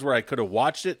those ones where I could have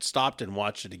watched it, stopped, and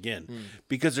watched it again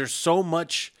because there's so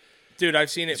much. Dude,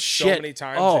 I've seen it so Shit. many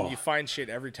times, Oh. and you find shit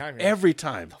every time. You're like, Every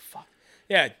time.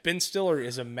 yeah, Ben Stiller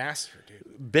is a master,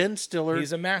 dude. Ben Stiller.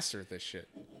 He's a master at this shit.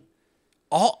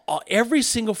 Every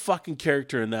single fucking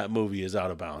character in that movie is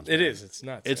out of bounds. It man. is. It's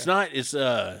nuts. It's yeah. not. It's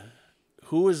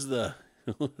who was the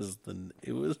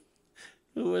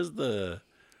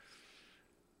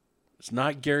It's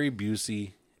not Gary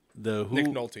Busey. Nick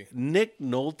Nolte. Nick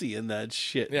Nolte in that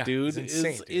shit, Yeah, dude, it's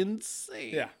insane, is dude.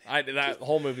 insane. Yeah, that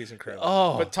whole movie's incredible.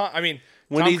 Oh. But Tom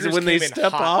When Cruise when they came in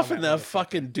step hot off on and that motherfucker.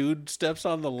 fucking dude steps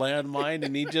on the landmine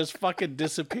and he just fucking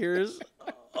disappears.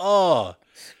 Oh.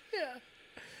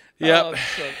 Yep. Oh, it's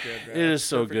so good, man. It is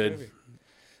so Perfect good. movie.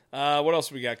 What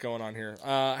else we got going on here?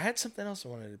 I had something else I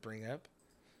wanted to bring up.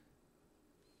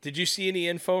 Did you see any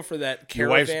info for that Your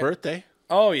caravan? wife's birthday.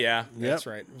 Oh yeah, that's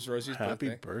Yep. right. It was Rosie's Happy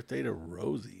birthday. birthday to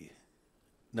Rosie.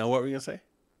 Now what were you gonna say?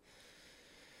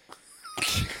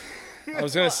 I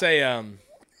was gonna say,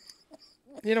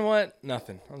 you know what?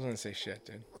 Nothing. I was gonna say shit,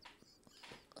 dude.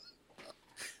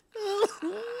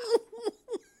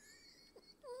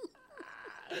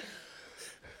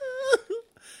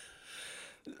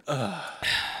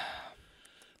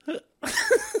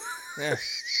 Yeah.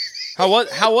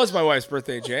 How was my wife's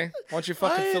birthday, Jay? Why don't you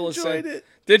fucking I fill us in? enjoyed it.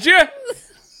 Did you?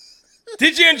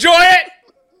 Did you enjoy it?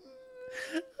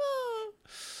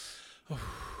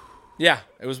 Yeah,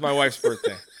 it was my wife's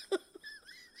birthday.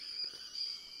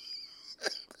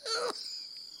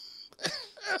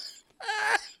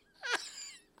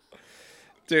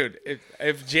 Dude,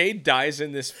 if Jay dies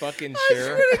in this fucking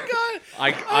chair,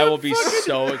 I will be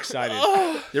so excited.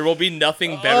 There will be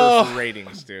nothing better for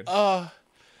ratings, dude. I'll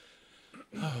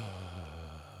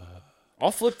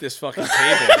flip this fucking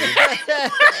table, dude.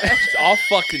 I'll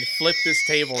fucking flip this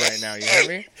table right now. You hear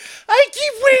me? I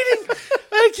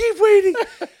keep waiting.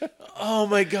 Oh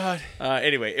my God.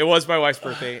 Anyway, it was my wife's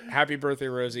birthday. Happy birthday,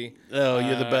 Rosie. Oh,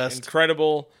 you're the best.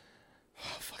 Incredible.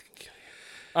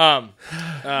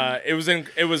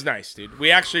 It was nice, dude.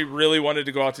 We actually really wanted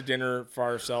to go out to dinner for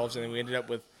ourselves, and then we ended up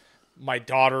with my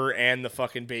daughter and the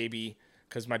fucking baby,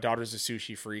 because my daughter's a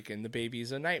sushi freak and the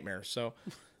baby's a nightmare. So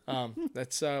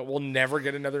that's we'll never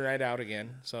get another night out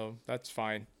again, so that's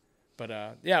fine.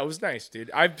 But yeah, it was nice,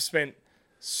 dude. I've spent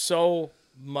so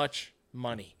much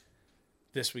money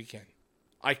this weekend.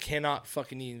 I cannot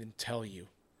fucking even tell you.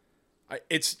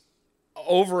 It's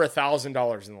over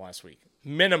 $1,000 in the last week,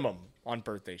 minimum, on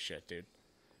birthday shit, dude.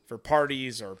 For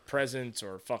parties or presents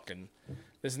or fucking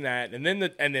this and that, and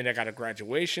then I got a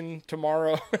graduation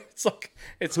tomorrow.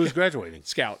 Who's graduating?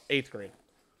 Scout, 8th grade.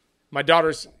 My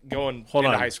daughter's going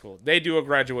into high school. They do a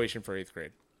graduation for 8th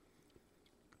grade.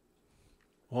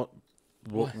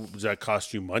 What does that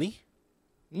cost you money?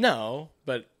 No,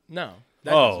 but no.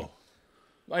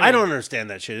 I don't understand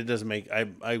that shit. It doesn't make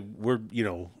we're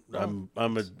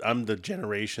I'm the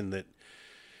generation that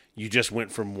you just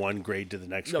went from one grade to the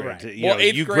next grade. Right.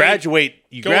 You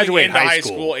graduate high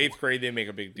school. 8th grade, they make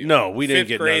a big deal. No, we didn't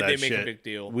get grade, none of that they make shit. a big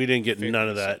deal. We didn't get none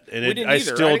of that, and I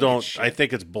still don't. I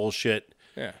think it's bullshit.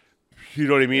 Yeah. You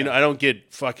know what I mean? Yeah. I don't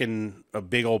get fucking a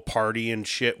big old party and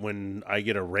shit when I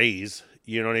get a raise.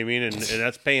 You know what I mean? And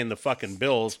that's paying the fucking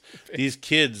bills. These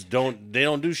kids don't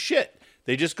do shit.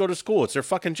 They just go to school. It's their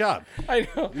fucking job. I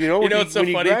know. You know when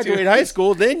you graduate high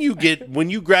school, then when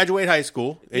you graduate high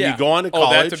school and you go on to college.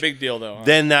 Oh, that's a big deal, though. Huh?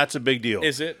 Then that's a big deal.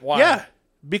 Is it? Why? Yeah,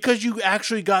 because you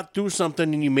actually got through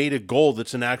something and you made a goal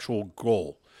that's an actual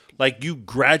goal. Like, you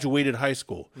graduated high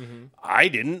school. Mm-hmm. I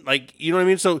didn't. Like, you know what I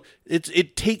mean? So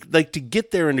it to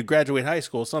get there and to graduate high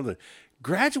school, something.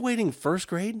 Graduating first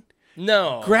grade?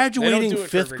 No. Graduating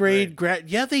fifth grade?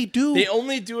 Yeah, they do. They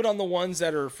only do it on the ones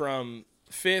that are from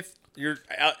fifth. You're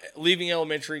leaving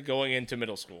elementary, going into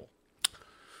middle school.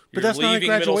 But that's not a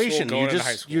graduation.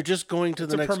 You're just going to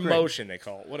the next grade. It's a promotion, they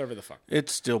call it. Whatever the fuck.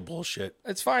 It's still bullshit.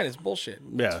 It's fine. It's bullshit.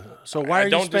 Yeah. So why are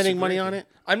you spending money on it?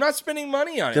 I'm not spending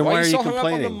money on it. Then why are you so hung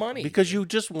complaining? up on the money? Because you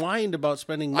just whined about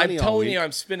spending money on it. I'm telling you,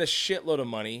 I'm spending a shitload of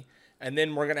money, and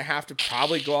then we're going to have to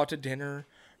probably go out to dinner.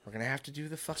 We're going to have to do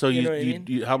the fucking, so you know what I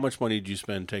mean? How much money did you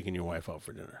spend taking your wife out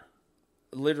for dinner?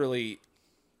 Literally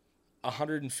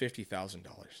 $150,000.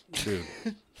 Dude.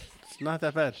 It's not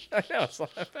that bad. I know, it's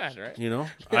not that bad, right? You know?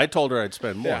 I told her I'd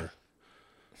spend more.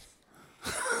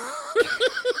 Yeah.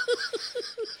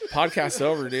 Podcast's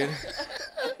over, dude.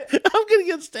 I'm going to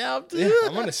get stabbed. Yeah,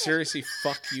 I'm going to seriously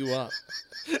fuck you up.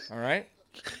 All right?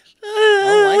 I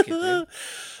don't like it, dude.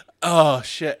 Oh,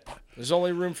 shit. There's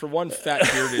only room for one fat,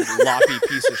 bearded, loppy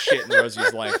piece of shit in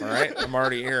Rosie's life, all right? I'm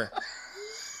already here.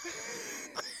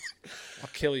 I'll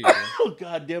kill you, dude. Oh,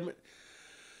 God damn it.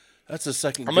 That's the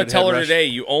second. I'm going to tell her today,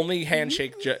 you only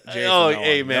handshake Jay from now on.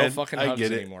 Hey, man. No fucking hugs I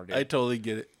get it. Anymore, dude. I totally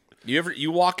get it.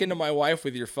 You walk into my wife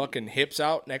with your fucking hips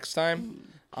out next time,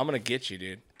 I'm going to get you,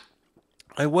 dude.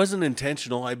 I wasn't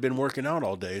intentional. I've been working out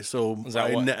all day, so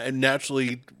I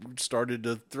naturally started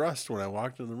to thrust when I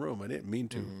walked in the room. I didn't mean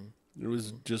to. Mm-hmm. It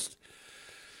was just,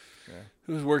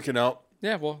 it was working out.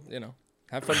 Yeah, well,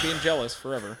 have fun being jealous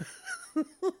forever. You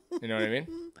know what I mean?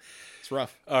 It's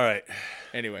rough. All right.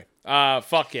 Anyway,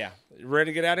 fuck yeah. You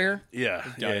ready to get out of here?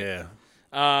 Yeah.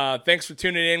 Thanks for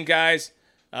tuning in, guys.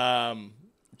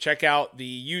 Check out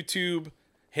the YouTube.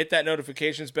 Hit that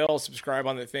notifications bell, subscribe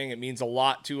on the thing. It means a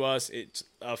lot to us. It's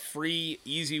a free,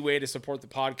 easy way to support the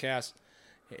podcast.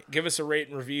 Give us a rate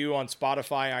and review on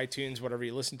Spotify, iTunes, whatever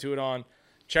you listen to it on.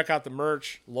 Check out the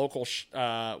merch, local,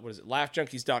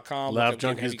 laughjunkies.com.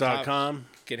 Laughjunkies.com.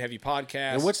 Get Heavy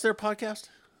Podcast. And what's their podcast?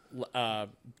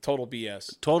 Total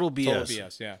BS. Total BS. Total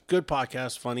BS, yeah. Good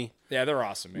podcast, funny. Yeah, they're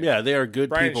awesome, man. Yeah, they are good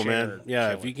Brian people, Shana, man.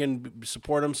 Yeah, if you can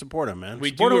support them, man.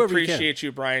 We support do appreciate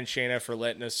you, Brian Shana, for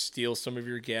letting us steal some of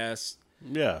your guests.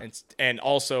 Yeah. And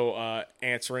also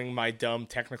answering my dumb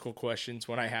technical questions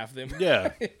when I have them.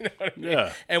 Yeah. You know what I mean?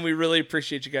 Yeah. And we really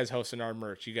appreciate you guys hosting our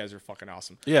merch. You guys are fucking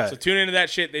awesome. Yeah. So tune into that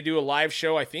shit. They do a live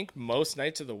show, I think, most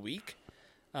nights of the week.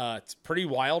 It's pretty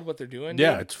wild what they're doing.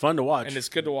 Yeah, dude. it's fun to watch. And it's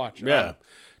good to watch. Yeah.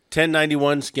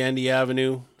 1091 Scandy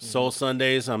Avenue, Soul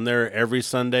Sundays. I'm there every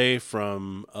Sunday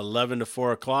from 11 to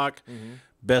 4 o'clock.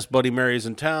 Best Bloody Marys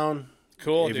in town.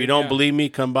 Cool. If you don't believe me,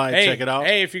 come by and check it out.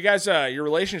 Hey, if you guys, your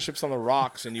relationship's on the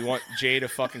rocks and you want Jay to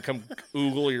fucking come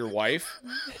oogle your wife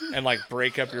and like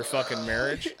break up your fucking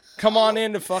marriage, come on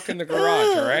into fucking the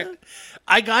garage, all right?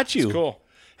 I got you. It's cool.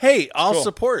 Hey, I'll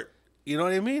support. You know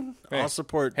what I mean? I'll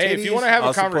support. Hey, titties, if you want to have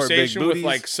I'll a conversation support with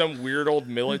like some weird old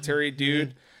military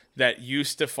dude that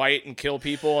used to fight and kill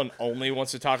people and only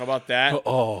wants to talk about that,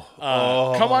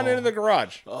 come on into the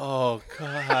garage. Oh,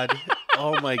 God.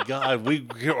 Oh my God.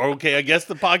 Okay. I guess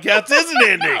the podcast isn't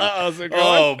ending.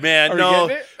 Oh man. Are we No.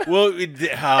 getting it? Well,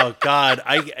 oh God.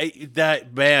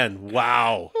 That man.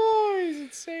 Wow. Oh, he's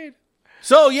insane.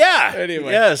 So yeah.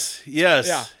 Anyway. Yes.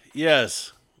 Yeah.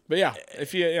 Yes. But yeah,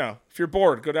 if you're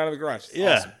bored, go down to the garage. It's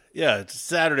Yeah. awesome. Yeah. It's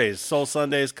Saturdays, Soul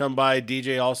Sundays. Come by.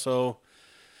 DJ also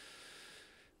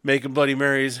making Bloody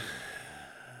Marys.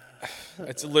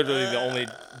 It's literally the only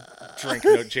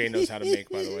drink Jay knows how to make,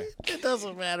 by the way. It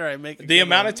doesn't matter. I make the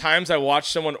amount of times I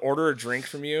watch someone order a drink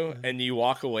from you and you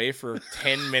walk away for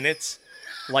 10 minutes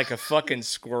like a fucking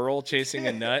squirrel chasing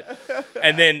a nut,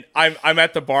 and then I'm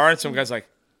at the bar and some guy's like,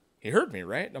 "He heard me,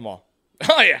 right?" And I'm all,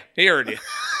 "Oh yeah, he heard you."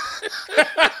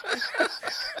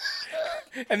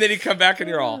 And then you come back and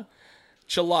you're all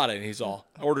chilada, and he's all,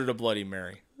 "I ordered a Bloody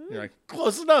Mary." You're like,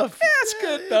 close enough. Yeah, that's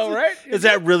good though, right? Is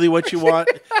that really what you want?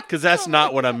 Because that's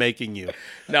not what I'm making you.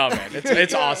 No, man,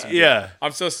 it's awesome. Yeah. Dude.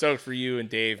 I'm so stoked for you and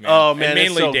Dave, man. Oh man, and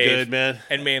mainly it's so Dave, good, man.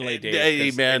 And mainly Dave. Hey,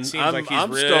 'cause man, it seems I'm- like he's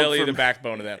I'm stoked really for- the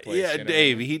backbone of that place. Yeah, you know?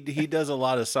 Dave. He does a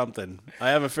lot of something.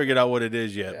 I haven't figured out what it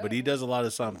is yet, but he does a lot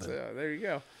of something. So, there you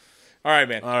go. All right,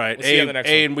 man. All right. We'll see you on the next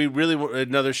one. And we really want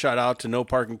another shout out to No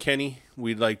Parking Kenny.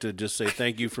 We'd like to just say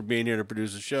thank you for being here to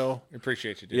produce the show. We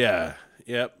appreciate you, dude. Yeah.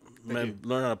 Yep. Man,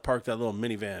 learn how to park that little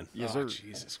minivan. Oh,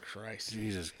 Jesus Christ.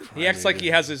 Jesus Christ. He acts like he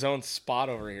has his own spot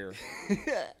over here.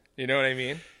 You know what I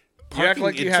mean? Parking, you act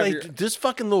like you it's have like your... this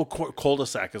fucking little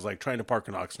cul-de-sac is like trying to park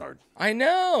in Oxnard. I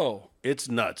know. It's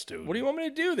nuts, dude. What do you want me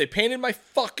to do? They painted my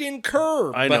fucking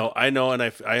curb. I know, and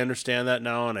I understand that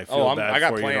now, and I feel bad I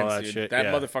got for plans, you and all that dude. shit. That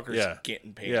yeah. motherfucker's yeah.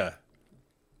 getting painted. Yeah.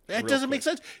 That Real doesn't make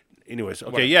quick. sense. Anyways,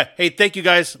 okay, Whatever. yeah. Hey, thank you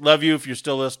guys. Love you if you're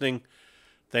still listening.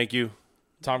 Thank you.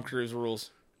 Tom Cruise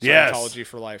rules. Yes. Scientology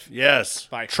for life. Yes.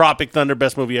 Bye. Tropic Thunder,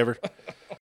 best movie ever.